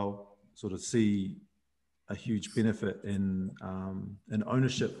athletes as well sort of see a huge benefit in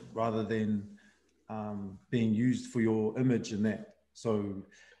ownership rather than being used for your image and that. So,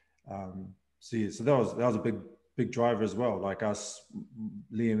 so that was a big driver as well. Like us,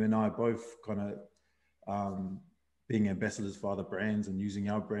 Liam and I both kind of being ambassadors for other brands and using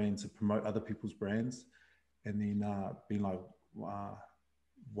our brand to promote other people's brands, and then being like,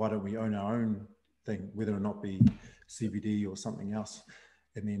 why don't we own our own thing, whether or not be CBD or something else?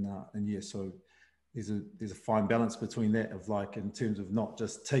 And then so there's a fine balance between that, of like, in terms of not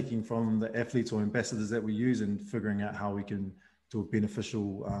just taking from the athletes or ambassadors that we use and figuring out how we can do a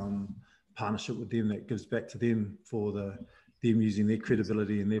beneficial partnership with them that gives back to them for them using their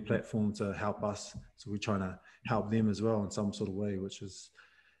credibility and their platform to help us. So we're trying to help them as well in some sort of way, which is,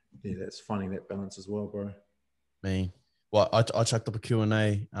 that's finding that balance as well, bro. Me. Well, I chucked up a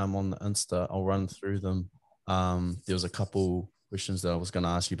Q&A on the Insta. I'll run through them. There was a couple questions that I was going to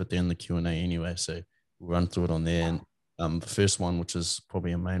ask you, but they're in the Q&A anyway, so we'll run through it on there. And the first one, which is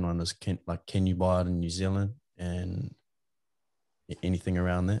probably a main one, is can you buy it in New Zealand, and anything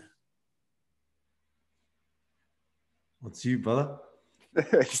around that? What's you, brother?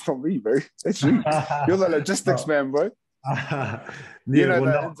 It's not me, bro. It's you. You're the logistics man, bro. You know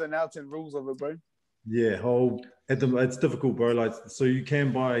the ins and outs and rules of it, bro. Yeah, it's difficult, bro. Like, so you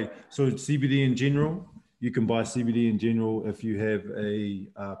can buy, CBD in general, you can buy CBD in general if you have a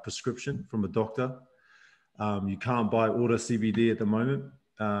prescription from a doctor. You can't order CBD at the moment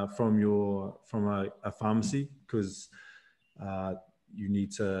from a pharmacy, because you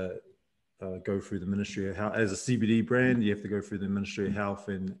need to go through the Ministry of Health. As a CBD brand, you have to go through the Ministry of Health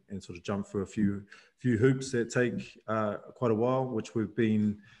and sort of jump through a few hoops that take quite a while, which we've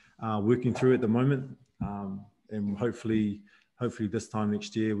been working through at the moment. And hopefully this time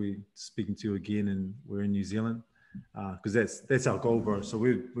next year, we're speaking to you again and we're in New Zealand. because that's our goal, bro. So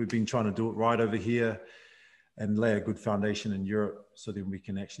we've been trying to do it right over here and lay a good foundation in Europe, so then we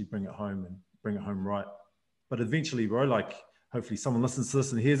can actually bring it home and bring it home right. But eventually, bro, like hopefully someone listens to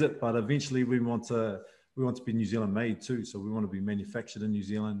this and hears it. But eventually, we want to be New Zealand made too. So we want to be manufactured in New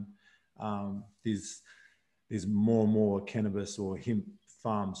Zealand. There's more and more cannabis or hemp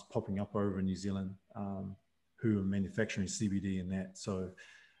farms popping up over in New Zealand who are manufacturing CBD and that. So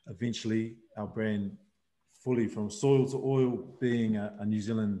eventually our brand, fully from soil to oil, being a New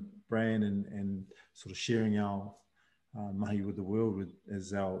Zealand brand and sort of sharing our mahi with the world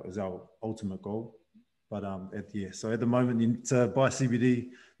is our ultimate goal. But so at the moment, you, to buy CBD,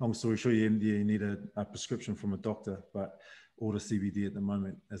 long story short, you need a prescription from a doctor, but all the CBD at the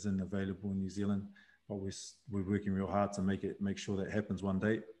moment isn't available in New Zealand. But we're working real hard to make sure that happens one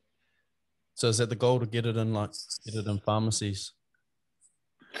day. So is that the goal, to get it in pharmacies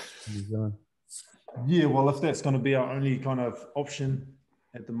in New Zealand? Yeah, well, if that's going to be our only kind of option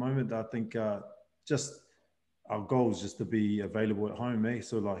at the moment, I think just our goal is just to be available at home, eh?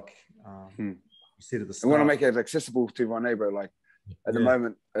 So like you said at the start, we want to make it accessible to my neighbor. Like at the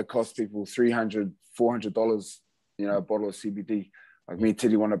moment, it costs people $300, $400, a bottle of CBD. Like me and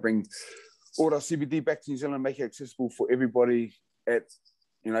Teddy want to bring all our CBD back to New Zealand, make it accessible for everybody.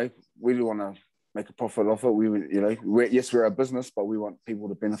 We do want to make a profit off it. We're a business, but we want people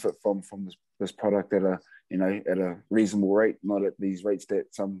to benefit from this product at a reasonable rate, not at these rates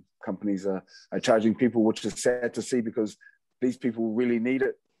that some companies are charging people, which is sad to see because these people really need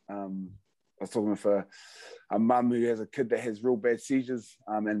it. I was talking with a mum who has a kid that has real bad seizures,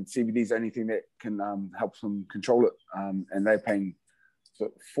 and CBD is the only thing that can help them control it. And they're paying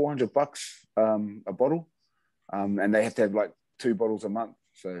 $400 a bottle, and they have to have like 2 bottles a month.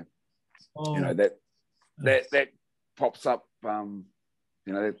 So, that pops up.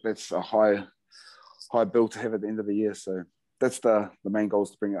 That's a high bill to have at the end of the year. So that's the main goal,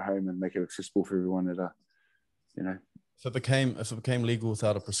 is to bring it home and make it accessible for everyone. If it became legal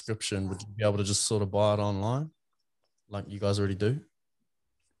without a prescription, would you be able to just sort of buy it online, like you guys already do?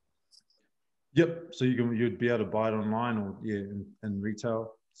 Yep. So you'd be able to buy it online or in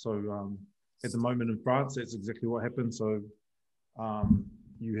retail. So at the moment in France, that's exactly what happened. So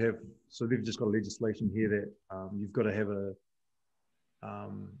they've just got legislation here that you've got to have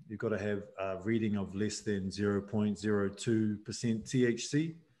a reading of less than 0.02%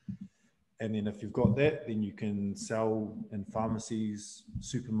 THC. And then if you've got that, then you can sell in pharmacies,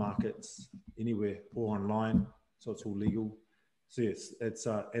 supermarkets, anywhere, or online. So it's all legal. So yes,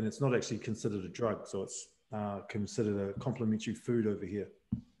 and it's not actually considered a drug. So it's considered a complementary food over here.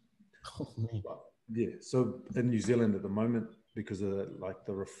 Oh, man. Yeah. So in New Zealand at the moment, because of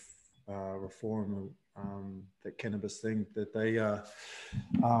the reform that cannabis thing, that they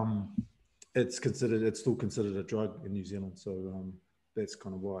it's still considered a drug in New Zealand. So that's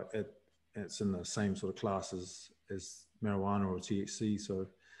kind of why it's in the same sort of class as marijuana or THC. So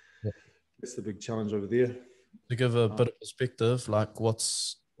that's the big challenge over there. To give a bit of perspective, like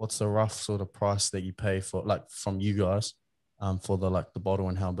what's the rough sort of price that you pay for, like from you guys, for the bottle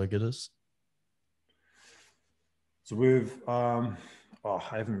and how big it is? So we've I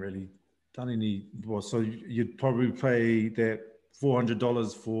haven't really done any. Well, so you'd probably pay that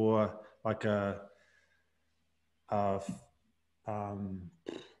 $400 for like a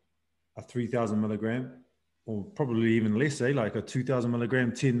 3,000 milligram, or probably even less, like a 2,000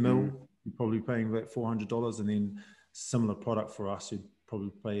 milligram, 10 mil. You're probably paying that $400, and then similar product for us, you'd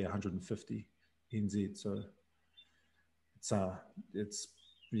probably pay 150 NZ. So it's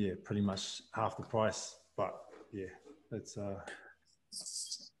pretty much half the price, but it's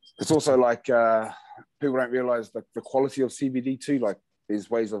also like people don't realize the quality of CBD too. Like there's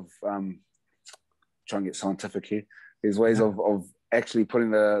ways of trying to get scientific here. There's ways of actually putting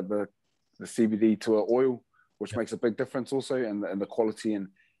the CBD to an oil, which makes a big difference also, and the quality and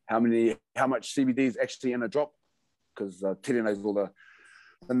how much CBD is actually in a drop, because Teddy knows all the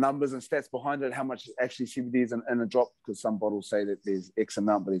numbers and stats behind it, how much actually CBD is in a drop, because some bottles say that there's X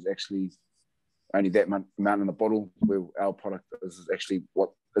amount, but there's actually only that amount in the bottle, where our product is actually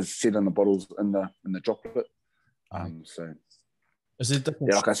what is said in the bottles in the droplet. So is it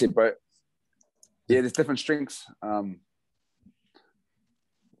different? Like I said, bro, there's different strengths.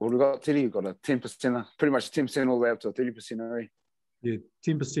 What we got, Teddy? We've got a 10%, pretty much 10% all the way up to a 30% array. Yeah,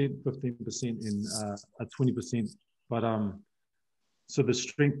 10%, 15%, and a 20%. But so the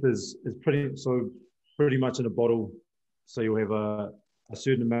strength is pretty much in a bottle. So you'll have a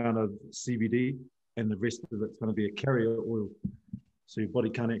certain amount of CBD, and the rest of it's going to be a carrier oil. So your body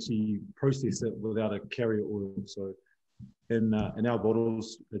can't actually process it without a carrier oil. So in our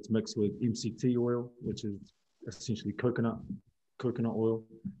bottles, it's mixed with MCT oil, which is essentially coconut oil.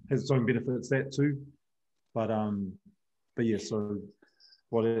 Has its own benefits, that too. But yeah, so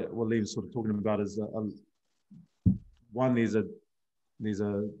what Liam's sort of talking about is one, there's a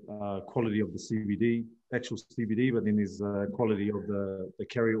quality of the CBD, actual CBD, but then there's a quality of the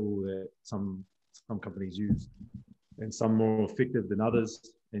carrier oil that some companies use, and some more effective than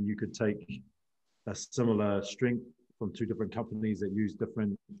others. And you could take a similar strength from two different companies that use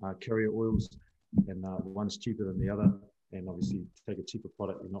different carrier oils, and one's cheaper than the other. And obviously, take a cheaper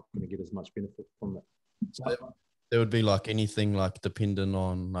product, you're not going to get as much benefit from it. So there would be like anything like dependent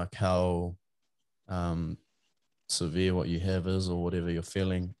on like how severe what you have is, or whatever you're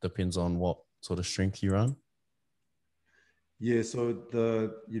feeling, depends on what sort of strength you run. Yeah, so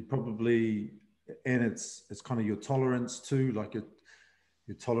you'd probably, and it's kind of your tolerance too, like your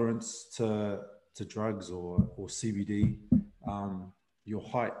tolerance to drugs or CBD, your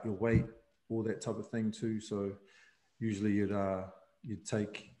height, your weight, all that type of thing too. So usually you'd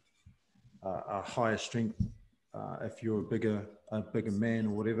take a higher strength if you're a bigger man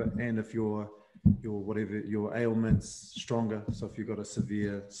or whatever, and if your ailment's stronger. So if you've got a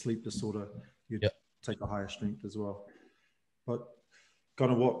severe sleep disorder, you'd take a higher strength as well. But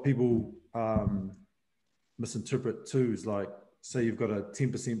kind of what people misinterpret too is like, say you've got a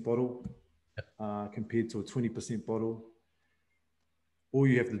 10% bottle compared to a 20% bottle. All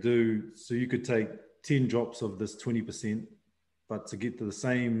you have to do, so you could take 10 drops of this 20%, but to get to the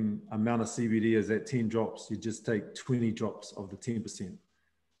same amount of CBD as that 10 drops, you just take 20 drops of the 10%.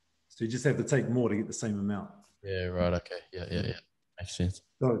 So you just have to take more to get the same amount. Yeah, right. Okay. Yeah. Makes sense.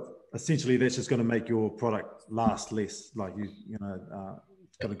 So essentially, that's just going to make your product last less. Like it's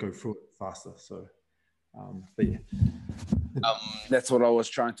going to go through it faster. So, but yeah. That's what I was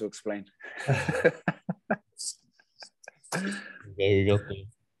trying to explain. Very good.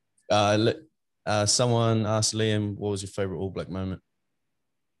 Someone asked Liam, what was your favorite All Black moment?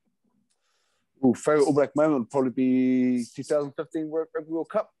 Well, favorite All Black moment would probably be 2015 Rugby World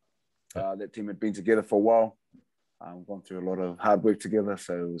Cup. That team had been together for a while. Gone through a lot of hard work together,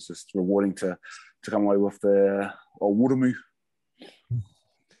 so it was just rewarding to come away with the Wuramu.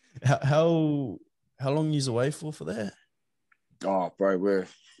 How long you away for that? Oh, bro, we're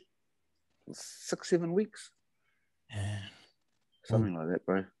 6-7 weeks. Yeah. Something like that,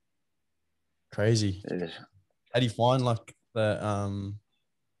 bro. Crazy. Yeah. How do you find like the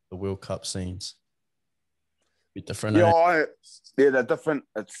World Cup scenes? Be different. Yeah, they're different.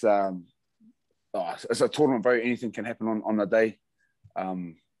 It's a tournament, bro. Anything can happen on the day.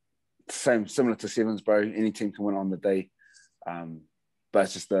 Similar to Sevens, bro. Any team can win on the day. But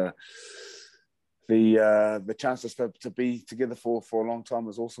it's just the chance to be together for a long time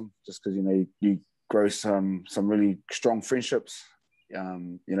is awesome. Just because you grow some really strong friendships.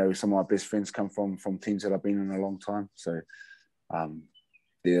 Some of my best friends come from teams that I've been in a long time. So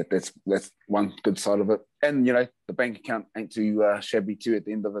that's one good side of it. And the bank account ain't too shabby too at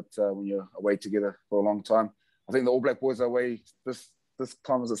the end of it when you're away together for a long time. I think the All Black boys are away this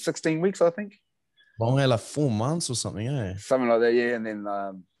time, was it 16 weeks, I think? Long, like 4 months or something, eh? Something like that, yeah. And then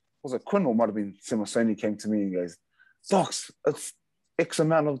was it Quinn or might have been Simasoni came to me and goes, Docs, it's X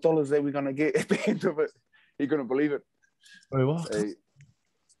amount of dollars that we're gonna get at the end of it. You're gonna believe it. Wait, what?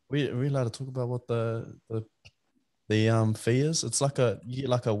 We're allowed to talk about what the fee is? It's like you get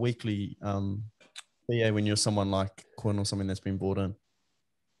like a weekly fee when you're someone like Quinn or something that's been brought in.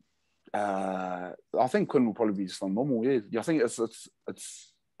 I think Quinn will probably be just on normal. Yeah, I think it's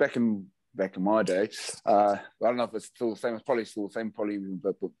back in my day. I don't know if it's still the same. It's probably still the same, probably even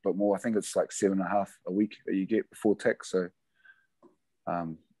but more. I think it's like 7.5 a week that you get before tax. So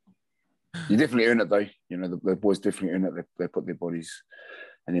you definitely earn it though. The boys definitely earn it. They put their bodies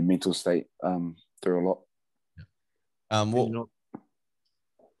and their mental state through a lot. You're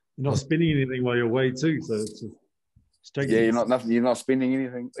not spending anything while you're away too, so it's just straight. Yeah, you're not spending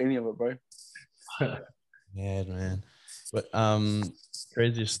any of it, bro. Yeah, man. But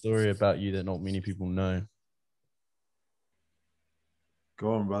craziest story about you that not many people know.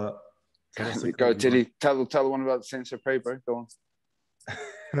 Go on, brother. Go, Teddy. Tell the one about Sensor Pay, bro. Go on.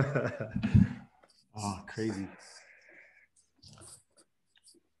 Oh, crazy.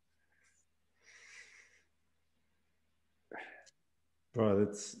 Bro,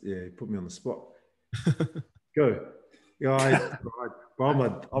 you put me on the spot. Go. Yeah,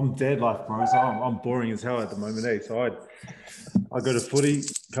 bro, I'm dead life, bro. So I'm boring as hell at the moment, eh? So I go to footy,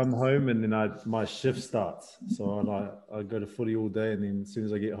 come home, and then my shift starts. So I go to footy all day, and then as soon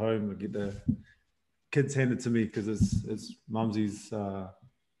as I get home, I get the kids handed to me because it's mumsy's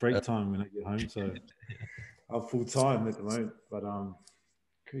break time when I get home. So I'm full time at the moment, but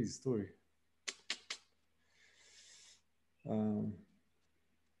crazy story. Go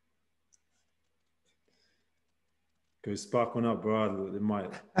spark one up, bro. It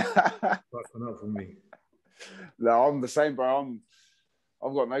might spark one up for me. No, I'm the same, bro.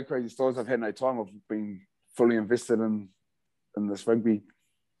 I've got no crazy stories. I've had no time. I've been fully invested in this rugby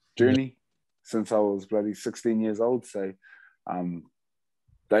journey since I was bloody 16 years old. So the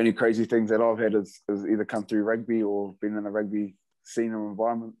only crazy things that I've had is either come through rugby or been in a rugby scene or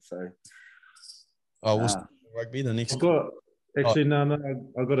environment. So what's rugby the next? I've got actually no.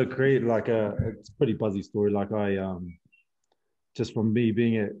 I've got to create like it's a pretty buzzy story. Like I just from me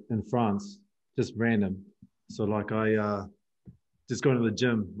being in France, just random. So like I just going to the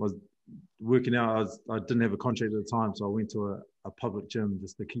gym, was working out. I didn't have a contract at the time, so I went to a public gym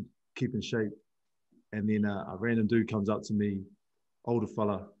just to keep in shape. And then a random dude comes up to me, older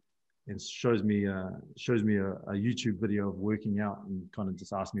fella, and shows me a YouTube video of working out and kind of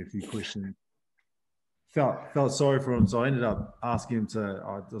just asked me a few questions. Felt sorry for him, so I ended up asking him to.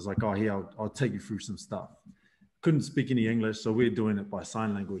 I was like, "Oh, here, I'll take you through some stuff." Couldn't speak any English, so we're doing it by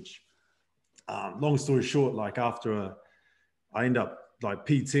sign language. Long story short, like after I end up like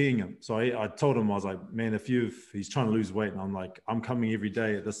PTing him. So I told him, I was like, man, if he's trying to lose weight, and I'm like, I'm coming every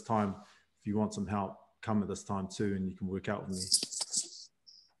day at this time. If you want some help, come at this time too, and you can work out with me.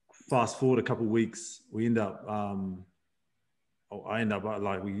 Fast forward a couple of weeks, we end up,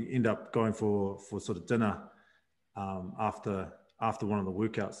 we end up going for sort of dinner after one of the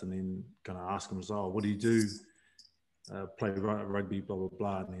workouts, and then kind of ask him, oh, what do you do? Play rugby, blah, blah,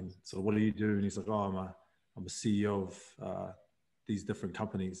 blah. And then sort of, what do you do? And he's like, oh, I'm a CEO of these different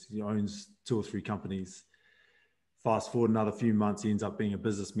companies. He owns 2 or 3 companies. Fast forward another few months, he ends up being a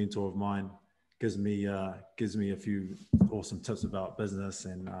business mentor of mine. Gives me a few awesome tips about business,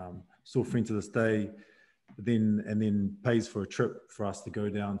 and still a friend to this day. And then pays for a trip for us to go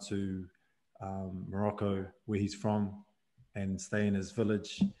down to Morocco, where he's from, and stay in his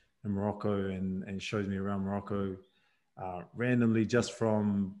village in Morocco, and shows me around Morocco randomly, just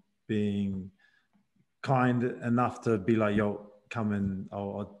from being kind enough to be like, yo, come in,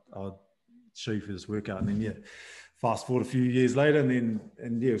 I'll show you for this workout. And then fast forward a few years later, and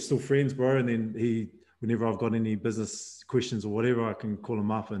we're still friends, bro. And then whenever I've got any business questions or whatever, I can call him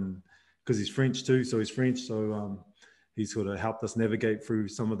up, and because he's French too, so he sort of helped us navigate through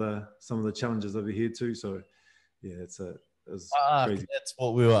some of the challenges over here too. So yeah, it was crazy. That's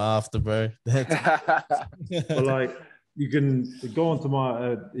what we were after, bro. But like, you can go onto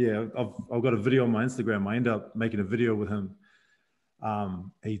my I've got a video on my Instagram. I end up making a video with him.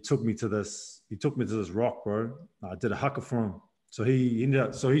 He took me to this rock, bro. I did a haka for him. So he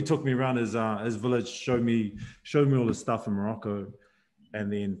took me around his village, showed me all the stuff in Morocco, and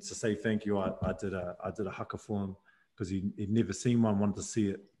then to say thank you, I did a haka for him, because he'd never seen one, wanted to see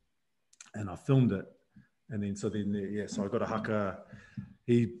it, and I filmed it. And then so I got a haka.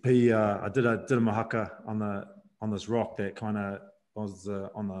 I did him a haka on this rock that kind of was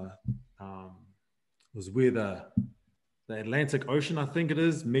was where the Atlantic Ocean, I think it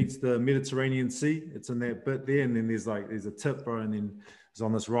is, meets the Mediterranean Sea. It's in that bit there, and then there's a tip, bro, and then it's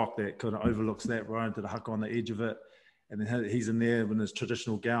on this rock that kind of overlooks that, bro. I did a haka on the edge of it, and then he's in there in his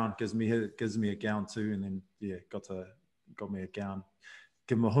traditional gown, gives me a gown too, and then got me a gown,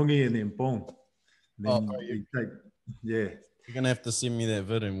 give him a hungy, and then boom. And then you're gonna have to send me that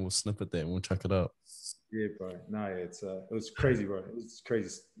video, and we'll snippet that and we'll check it out. Yeah, bro. No, it was crazy, bro. It was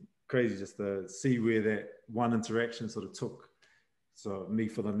crazy just to see where that one interaction sort of took me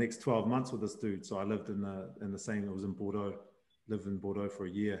for the next 12 months with this dude. So I lived in the same, it was in Bordeaux, lived in Bordeaux for a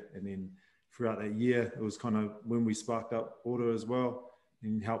year. And then throughout that year, it was kind of when we sparked up Bordeaux as well,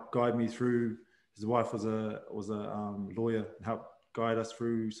 and helped guide me through. His wife was a lawyer, and helped guide us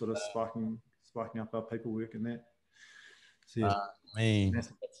through sort of sparking up our paperwork and that. So yeah.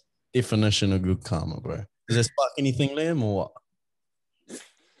 Definition of good karma, bro. Does that spark anything, Liam, or what?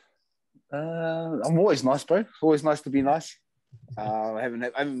 I'm always nice, bro. Always nice to be nice.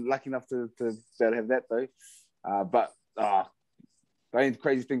 I'm lucky enough to be able to have that though. But the only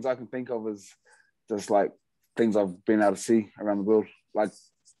crazy things I can think of is just like things I've been able to see around the world, like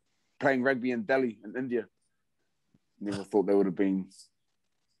playing rugby in Delhi in India. Never thought that would have been.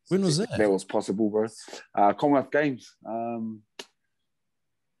 When was that? That was possible, bro. Commonwealth Games.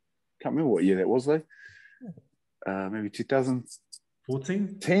 Can't remember what year that was though. Maybe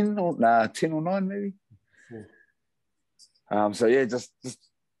 2014, 10 or 9 maybe. So yeah, just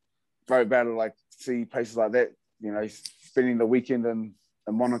very bad to like see places like that. You know, spending the weekend in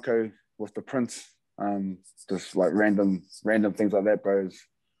Monaco with the Prince. Just like random things like that, bro.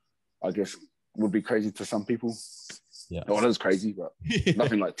 I guess would be crazy to some people. Yeah, well, it is crazy, but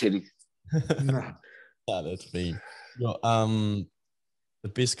nothing like Teddy. Nah. Yeah, that's me. Your, the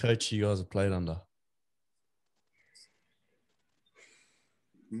best coach you guys have played under?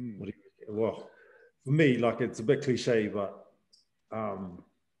 What do you, well, for me, like it's a bit cliche, but I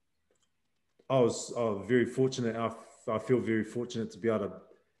was very fortunate. I feel very fortunate to be able to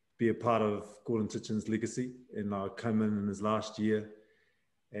be a part of Gordon Titchen's legacy. And I came in his last year.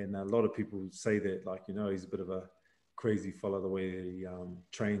 And a lot of people say that, like, you know, he's a bit of a crazy fellow, the way he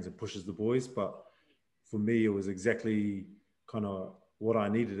trains and pushes the boys. But for me, it was exactly kind of what I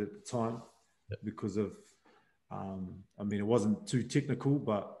needed at the time because of, I mean, it wasn't too technical,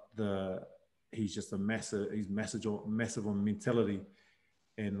 but he's just he's massive on mentality.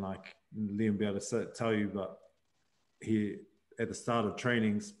 And like Liam be able to tell you, but he, at the start of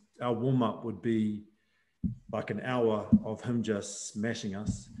trainings, our warm-up would be like an hour of him just smashing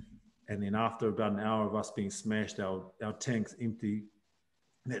us. And then after about an hour of us being smashed, our tank's empty.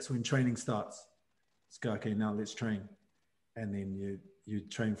 And that's when training starts. Let's go, okay, now let's train. And then you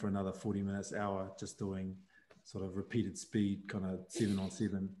train for another 40 minutes, hour, just doing sort of repeated speed, kind of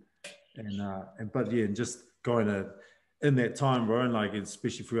 7-on-7. And just going in that time, bro, and like,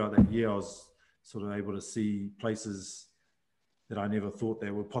 especially throughout that year, I was sort of able to see places that I never thought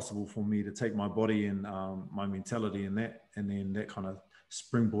that were possible for me to take my body and my mentality in that. And then that kind of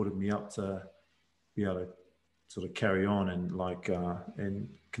springboarded me up to be able to sort of carry on and like, and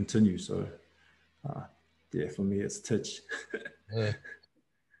continue. So yeah, for me, it's Titch. Yeah.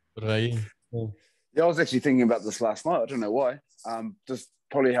 What about you? Yeah, I was actually thinking about this last night. I don't know why. Just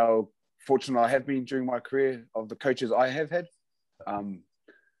probably how fortunate I have been during my career of the coaches I have had.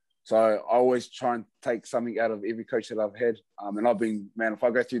 So I always try and take something out of every coach that I've had. And I've been, man, if I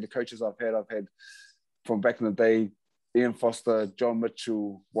go through the coaches I've had from back in the day, Ian Foster, John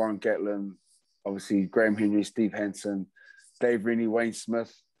Mitchell, Warren Gatlin, obviously Graham Henry, Steve Hansen, Dave Rennie, Wayne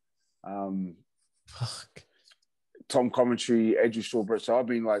Smith, Tom Coventry, Andrew Strawbridge. So I've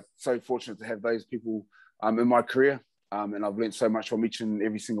been like so fortunate to have those people in my career. And I've learned so much from each and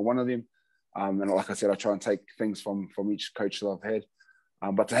every single one of them. And like I said, I try and take things from each coach that I've had.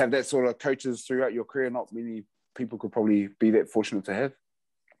 But to have that sort of coaches throughout your career, not many people could probably be that fortunate to have.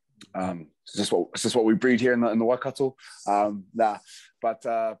 It's just what we breed here in the Waikato. But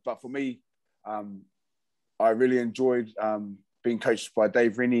for me, I really enjoyed being coached by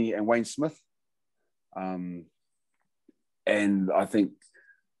Dave Rennie and Wayne Smith. And I think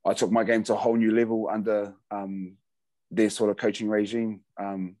I took my game to a whole new level under their sort of coaching regime.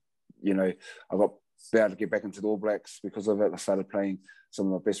 You know, I got able to get back into the All Blacks because of it. I started playing some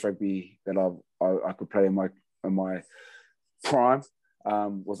of the best rugby that I could play in my prime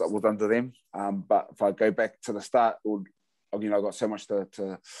was under them. But if I go back to the start, you know, I got so much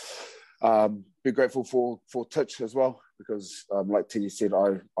to be grateful for Titch as well, because like Teddy said,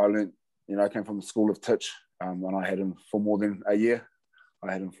 I learned, you know, I came from the school of Titch, and I had him for more than a year.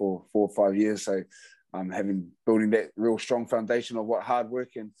 I had him for 4 or 5 years. So building that real strong foundation of what hard work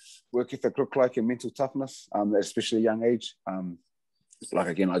and work ethic look like and mental toughness, especially at a young age. Like,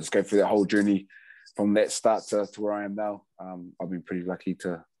 again, I just go through that whole journey from that start to where I am now. I've been pretty lucky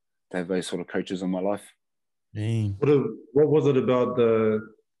to have those sort of coaches in my life. Dang. What was it about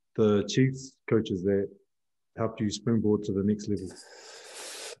the Chiefs coaches that helped you springboard to the next level?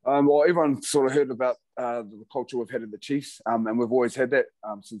 Well, everyone sort of heard about the culture we've had in the Chiefs, and we've always had that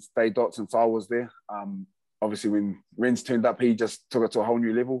since day dot, since I was there. Obviously, when Renz turned up, he just took it to a whole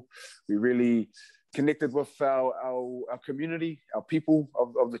new level. We really connected with our community, our people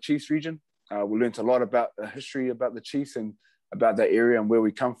of the Chiefs region. We learned a lot about the history about the Chiefs and about that area and where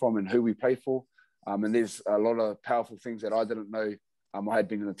we come from and who we play for. And there's a lot of powerful things that I didn't know. I had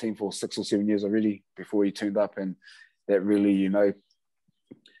been in the team for 6 or 7 years already before he turned up, and that really, you know,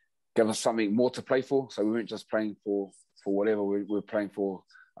 gave us something more to play for. So we weren't just playing for whatever. We were playing for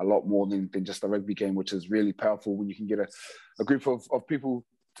a lot more than just a rugby game, which is really powerful when you can get a group of people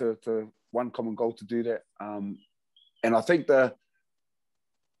to one common goal to do that. And I think the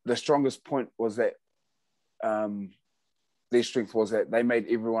strongest point was that their strength was that they made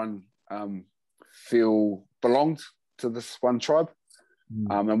everyone feel belonged to this one tribe.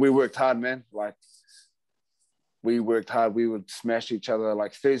 And we worked hard, man. Like, we worked hard. We would smash each other.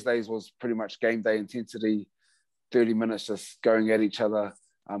 Like, Thursdays was pretty much game day intensity, 30 minutes just going at each other,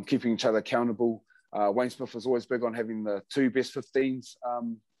 keeping each other accountable. Wayne Smith was always big on having the 2 best 15s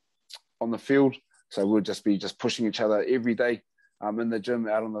on the field. So we'd just be pushing each other every day in the gym,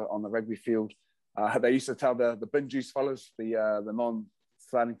 out on the rugby field. They used to tell the bin juice fellas, the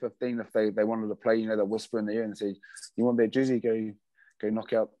non-starting 15, if they wanted to play, you know, they'll whisper in the ear and say, "You want that jersey? Go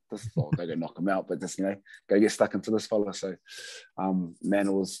knock out this." Well, don't go knock him out, but just, you know, go get stuck into this fella. So, man,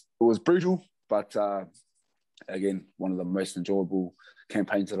 it was brutal, but again, one of the most enjoyable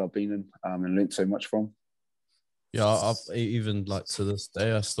campaigns that I've been in, and learnt so much from. Yeah, I've even like to this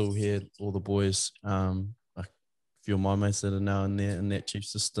day, I still hear all the boys, like a few of my mates that are now in there in that chief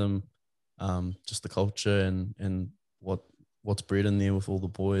system, just the culture and what's bred in there with all the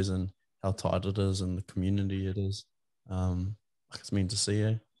boys and how tight it is and the community it is. Like it's meant to see,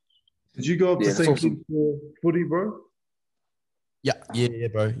 eh? Did you go up to St. awesome. Kitts for footy, bro? Yeah,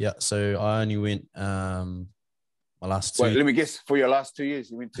 bro. Yeah. So I only went my last 2 Wait, let me guess. For your last 2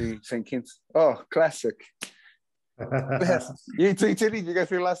 years, you went to St. Kitts. Oh, classic. You too, Teddy? Did you go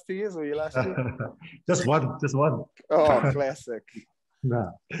for your last 2 years or your last year? Just one. Oh, classic.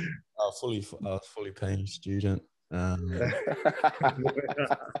 Nah. I was fully paying student. Yeah,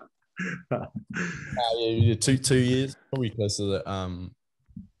 2 years, probably close to the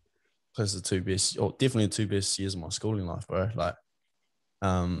close to the two best, or definitely the two best years of my schooling life, bro. Like,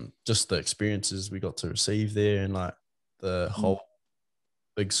 just the experiences we got to receive there, and like the whole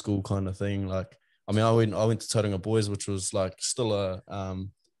big school kind of thing. Like, I mean, I went to Tauranga Boys, which was like still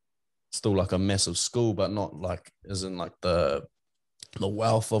like a massive school, but not like as in like the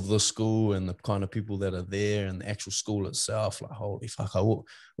wealth of the school and the kind of people that are there and the actual school itself. Like, holy fuck, I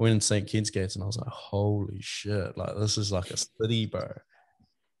went in St. Kitts Gates and I was like, holy shit, like this is like a city, bro.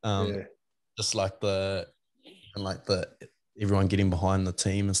 Just like everyone getting behind the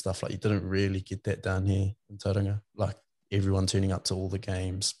team and stuff. Like, you didn't really get that down here in Tauranga. Like, everyone turning up to all the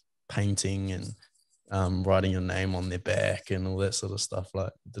games, painting and writing your name on their back and all that sort of stuff.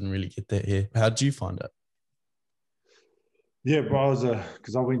 Like, didn't really get that here. How did you find it? Yeah, bro,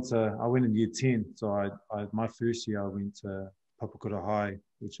 because I went in year 10. So I my first year I went to Papakura High,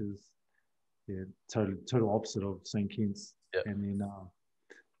 which is total opposite of St. Kitts. Yeah. And then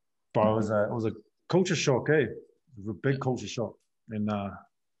but it was a culture shock, eh? It was a big culture shock. And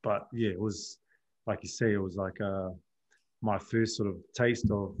but yeah, it was like you say, it was like my first sort of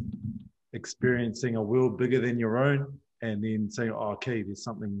taste of experiencing a world bigger than your own, and then saying, oh, okay, there's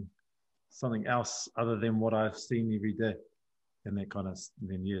something else other than what I've seen every day. And that kind of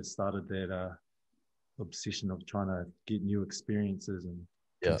then started that obsession of trying to get new experiences and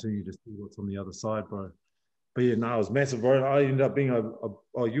continue to see what's on the other side, bro. But yeah, no, it was massive, bro. I ended up being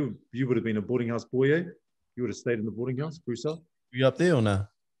you would have been a boarding house boy, eh? You would have stayed in the boarding house, Bruce. Were you up there or no?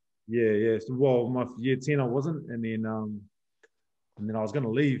 Yeah. So, well, my year 10 I wasn't, and then I was going to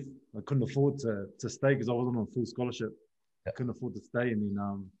leave. I couldn't afford to stay because I wasn't on full scholarship. I couldn't afford to stay, and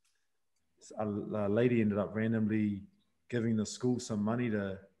then a lady ended up randomly giving the school some money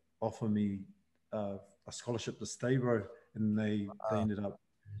to offer me a scholarship to stay, bro. And they ended up,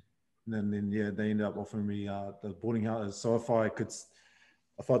 and then they ended up offering me the boarding house. So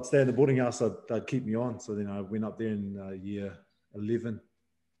if I'd stay in the boarding house, they'd keep me on. So then I went up there in year 11,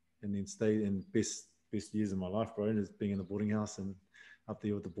 and then stayed in best years of my life, bro. And just being in the boarding house and up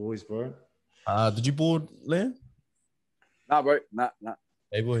there with the boys, bro. Did you board, Liam? Nah, bro. Nah.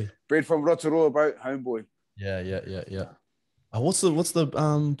 Hey, boy. Bred from Rotorua, bro. Homeboy. Yeah. What's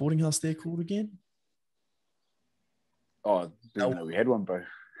the boarding house there called again? Oh, didn't know we had one, bro.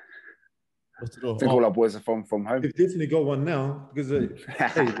 What's it I think all our boys are from home. They've definitely got one now because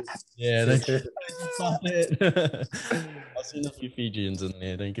yeah, they I've seen a few Fijians in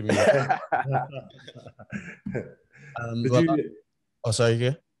there. Don't give me that. Sorry,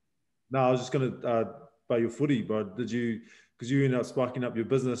 yeah. No, I was just gonna about your footy, bro. Did you, because you ended up sparking up your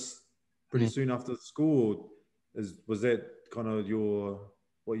business pretty soon after school, or was that kind of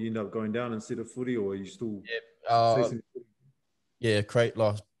what you ended up going down instead of footy, or are you still crate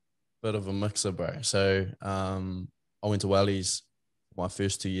last bit of a mixer, bro. So I went to Wally's my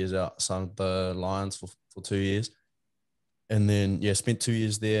first 2 years out, signed the Lions for 2 years. And then spent 2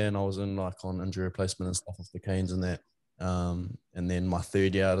 years there, and I was in like on injury replacement and stuff with the Canes and that. And then my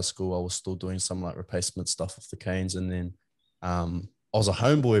third year out of school, I was still doing some like replacement stuff with the Canes. And then I was a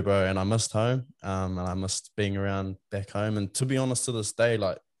homeboy, bro, and I missed home. And I missed being around back home. And to be honest, to this day,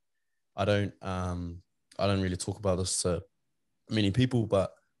 like I don't really talk about this to many people,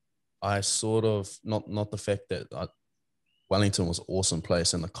 but I sort of not the fact that Wellington was an awesome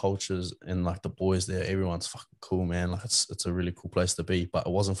place, and the cultures and like the boys there, everyone's fucking cool, man. Like it's a really cool place to be, but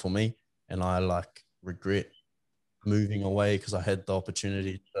it wasn't for me. And I like regret moving away because I had the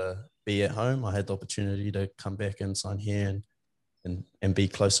opportunity to be at home. I had the opportunity to come back and sign here and be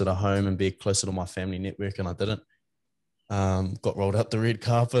closer to home and be closer to my family network, and I didn't. Got rolled out the red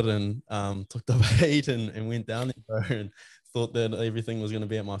carpet and took the bait and went down there, bro, and thought that everything was going to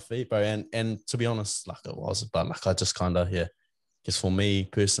be at my feet, bro. And to be honest, like it was, but like I just kind of, guess for me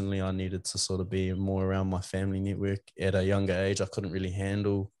personally, I needed to sort of be more around my family network at a younger age. I couldn't really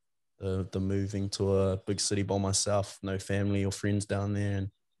handle the moving to a big city by myself, no family or friends down there. And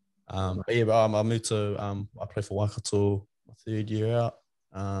but yeah, bro, I moved to I played for Waikato my 3rd year out,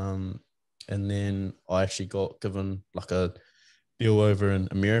 and then I actually got given like a deal over in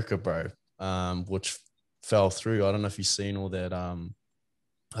America, bro, which fell through. I don't know if you've seen all that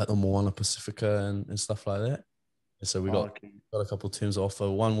at the Moana Pacifica and stuff like that. And so we got a couple of teams offer.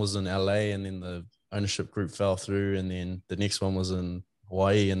 One was in LA, and then the ownership group fell through, and then the next one was in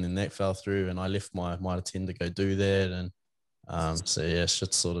Hawaii, and then that fell through, and I left my team to go do that. And so yeah,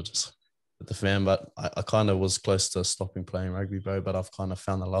 shit sort of just hit the fan. But I kind of was close to stopping playing rugby, bro, but I've kind of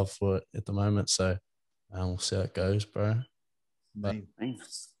found the love for it at the moment. So we'll see how it goes, bro. But,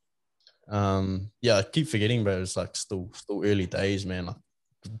 yeah, I keep forgetting, bro. It's like still early days, man. Like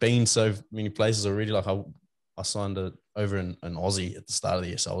been so many places already. Like I signed it over in Aussie at the start of the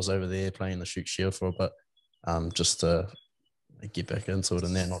year, so I was over there playing the Shoot Shield for a bit, just to get back into it,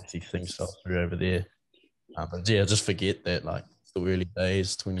 and then obviously things fell through over there. But yeah, just forget that, like, still early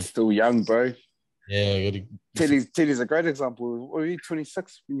days. Still young, bro. Yeah, Teddy's a great example. Were you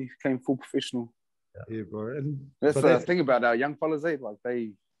 26 when you became full professional? Yeah, bro. And that's the thing about our young fellas, like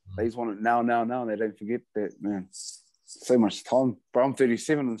they just want it now, and they don't forget that, man. So much time, bro. I'm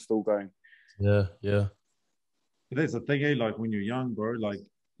 37 and still going. Yeah. But that's the thing, like when you're young, bro, like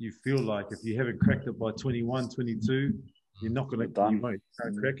you feel like if you haven't cracked it by 21, 22, you're not going to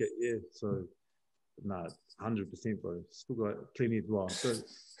crack it. Yeah. So, nah, 100%, bro. Still got plenty of time. So,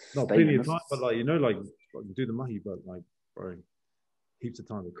 not plenty of time, but like, like do the mahi, but like, bro, heaps of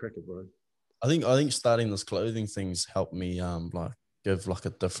time to crack it, bro. I think starting this clothing thing's helped me like give like a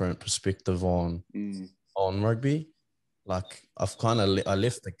different perspective on rugby. Like I've kind of I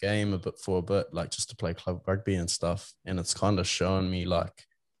left the game for a bit, like just to play club rugby and stuff, and it's kind of shown me like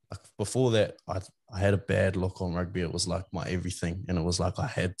before that I had a bad look on rugby. It was like my everything, and it was like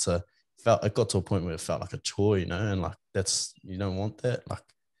it got to a point where it felt like a chore, and like you don't want that. Like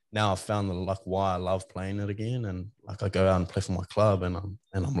now I've found why I love playing it again, and like I go out and play for my club, and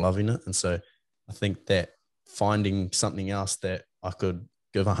I'm loving it. And so I think that finding something else that I could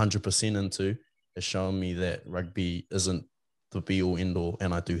give 100% into has shown me that rugby isn't the be all end all,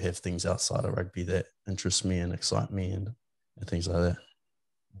 and I do have things outside of rugby that interest me and excite me and things like that.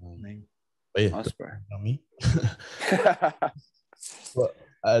 But yeah, nice, bro. Me. Well,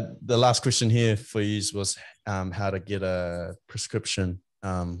 the last question here for you was how to get a prescription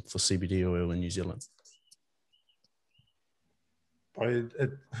for CBD oil in New Zealand.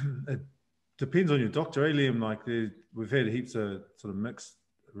 It depends on your doctor, Liam. Like we've had heaps of sort of mixed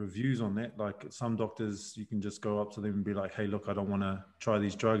reviews on that. Like some doctors, you can just go up to them and be like, hey, look, I don't want to try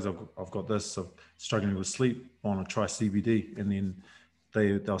these drugs. I've got this. I'm struggling with sleep. I want to try CBD. And then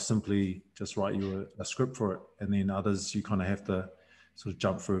they'll simply just write you a script for it. And then others, you kind of have to sort of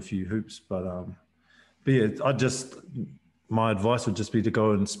jump through a few hoops. But yeah, my advice would just be to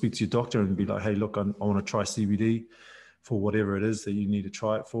go and speak to your doctor and be like, hey, look, I want to try CBD for whatever it is that you need to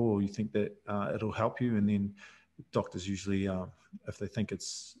try it for, or you think that it'll help you. And then doctors usually, if they think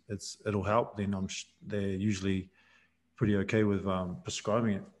it'll help, then they're usually pretty okay with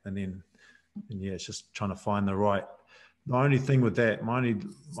prescribing it. And yeah, it's just trying to find the right. The only thing with that, my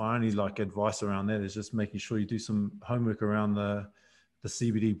only like advice around that is just making sure you do some homework around the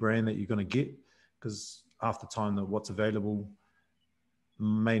CBD brand that you're going to get, because half the time what's available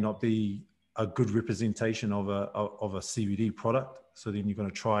may not be a good representation of a CBD product. So then you're going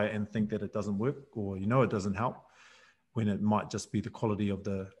to try it and think that it doesn't work, or it doesn't help, when it might just be the quality of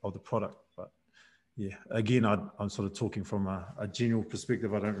the product. But yeah, again, I'm sort of talking from a general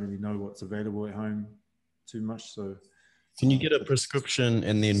perspective. I don't really know what's available at home too much. So can you get a prescription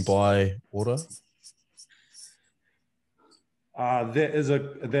and then buy order? There is a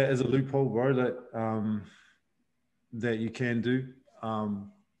loophole, bro, that you can do.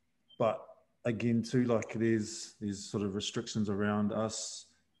 But again, too, like there's sort of restrictions around us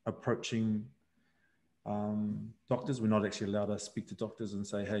approaching doctors. We're not actually allowed to speak to doctors and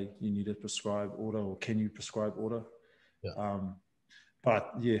say, hey, you need to prescribe order, or can you prescribe order? Yeah.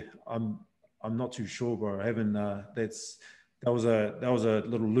 But yeah, I'm not too sure, bro. I haven't. That was a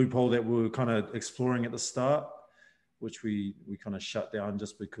little loophole that we were kind of exploring at the start, which we kind of shut down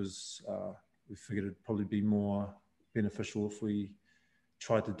just because we figured it'd probably be more beneficial if we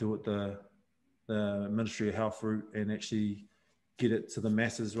tried to do it the Ministry of Health route and actually get it to the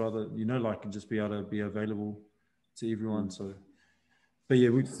masses rather, like, and just be able to be available to everyone. So, but yeah,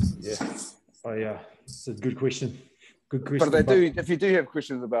 it's a good question. Good question. But if you do have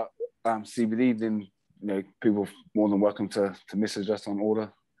questions about CBD, then people are more than welcome to message us on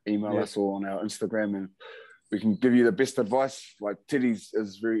order, email us, or on our Instagram, and we can give you the best advice. Like Teddy's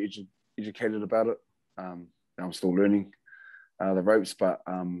is very educated about it. I'm still learning the ropes, but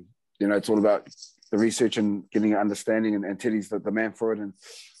you know, it's all about the research and getting an understanding. And Teddy's the man for it, and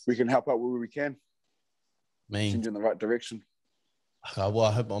we can help out where we can. Send you in the right direction. Well,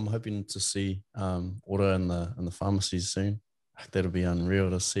 I'm hoping to see order in the pharmacies soon. That'll be unreal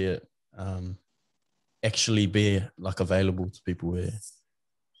to see it actually be like available to people here.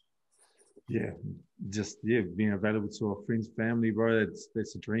 Yeah, being available to our friends, family, bro.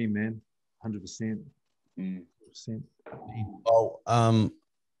 That's a dream, man. 100%. 100%. Well,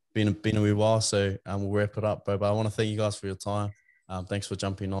 been a wee while, so we'll wrap it up, bro. But I want to thank you guys for your time. Thanks for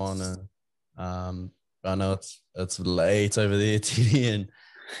jumping on, and I know it's late over there, Teddy, and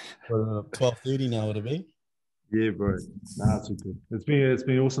 12:30 now. Would it be? Yeah, bro. Nah, it's all good. It's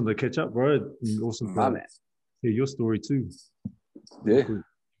been awesome to catch up, bro. Awesome to hear your story too. Yeah. Good.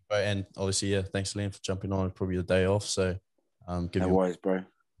 Right, and obviously, yeah, thanks, Liam, for jumping on. Probably the day off, so give no worries, bro.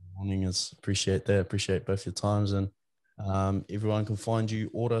 Morning is appreciate that. Appreciate both your times, and everyone can find you.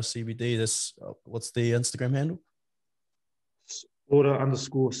 Order CBD. This what's the Instagram handle?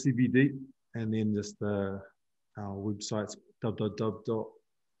 Order_CBD, and then just our website's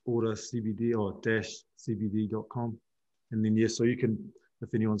www.ordercbd or -cbd.com. And then so you can,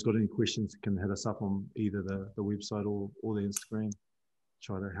 if anyone's got any questions, can hit us up on either the website or the Instagram.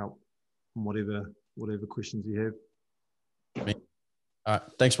 Try to help on whatever questions you have. All right,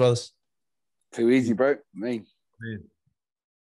 thanks, brothers. Too easy, bro. Me. Man.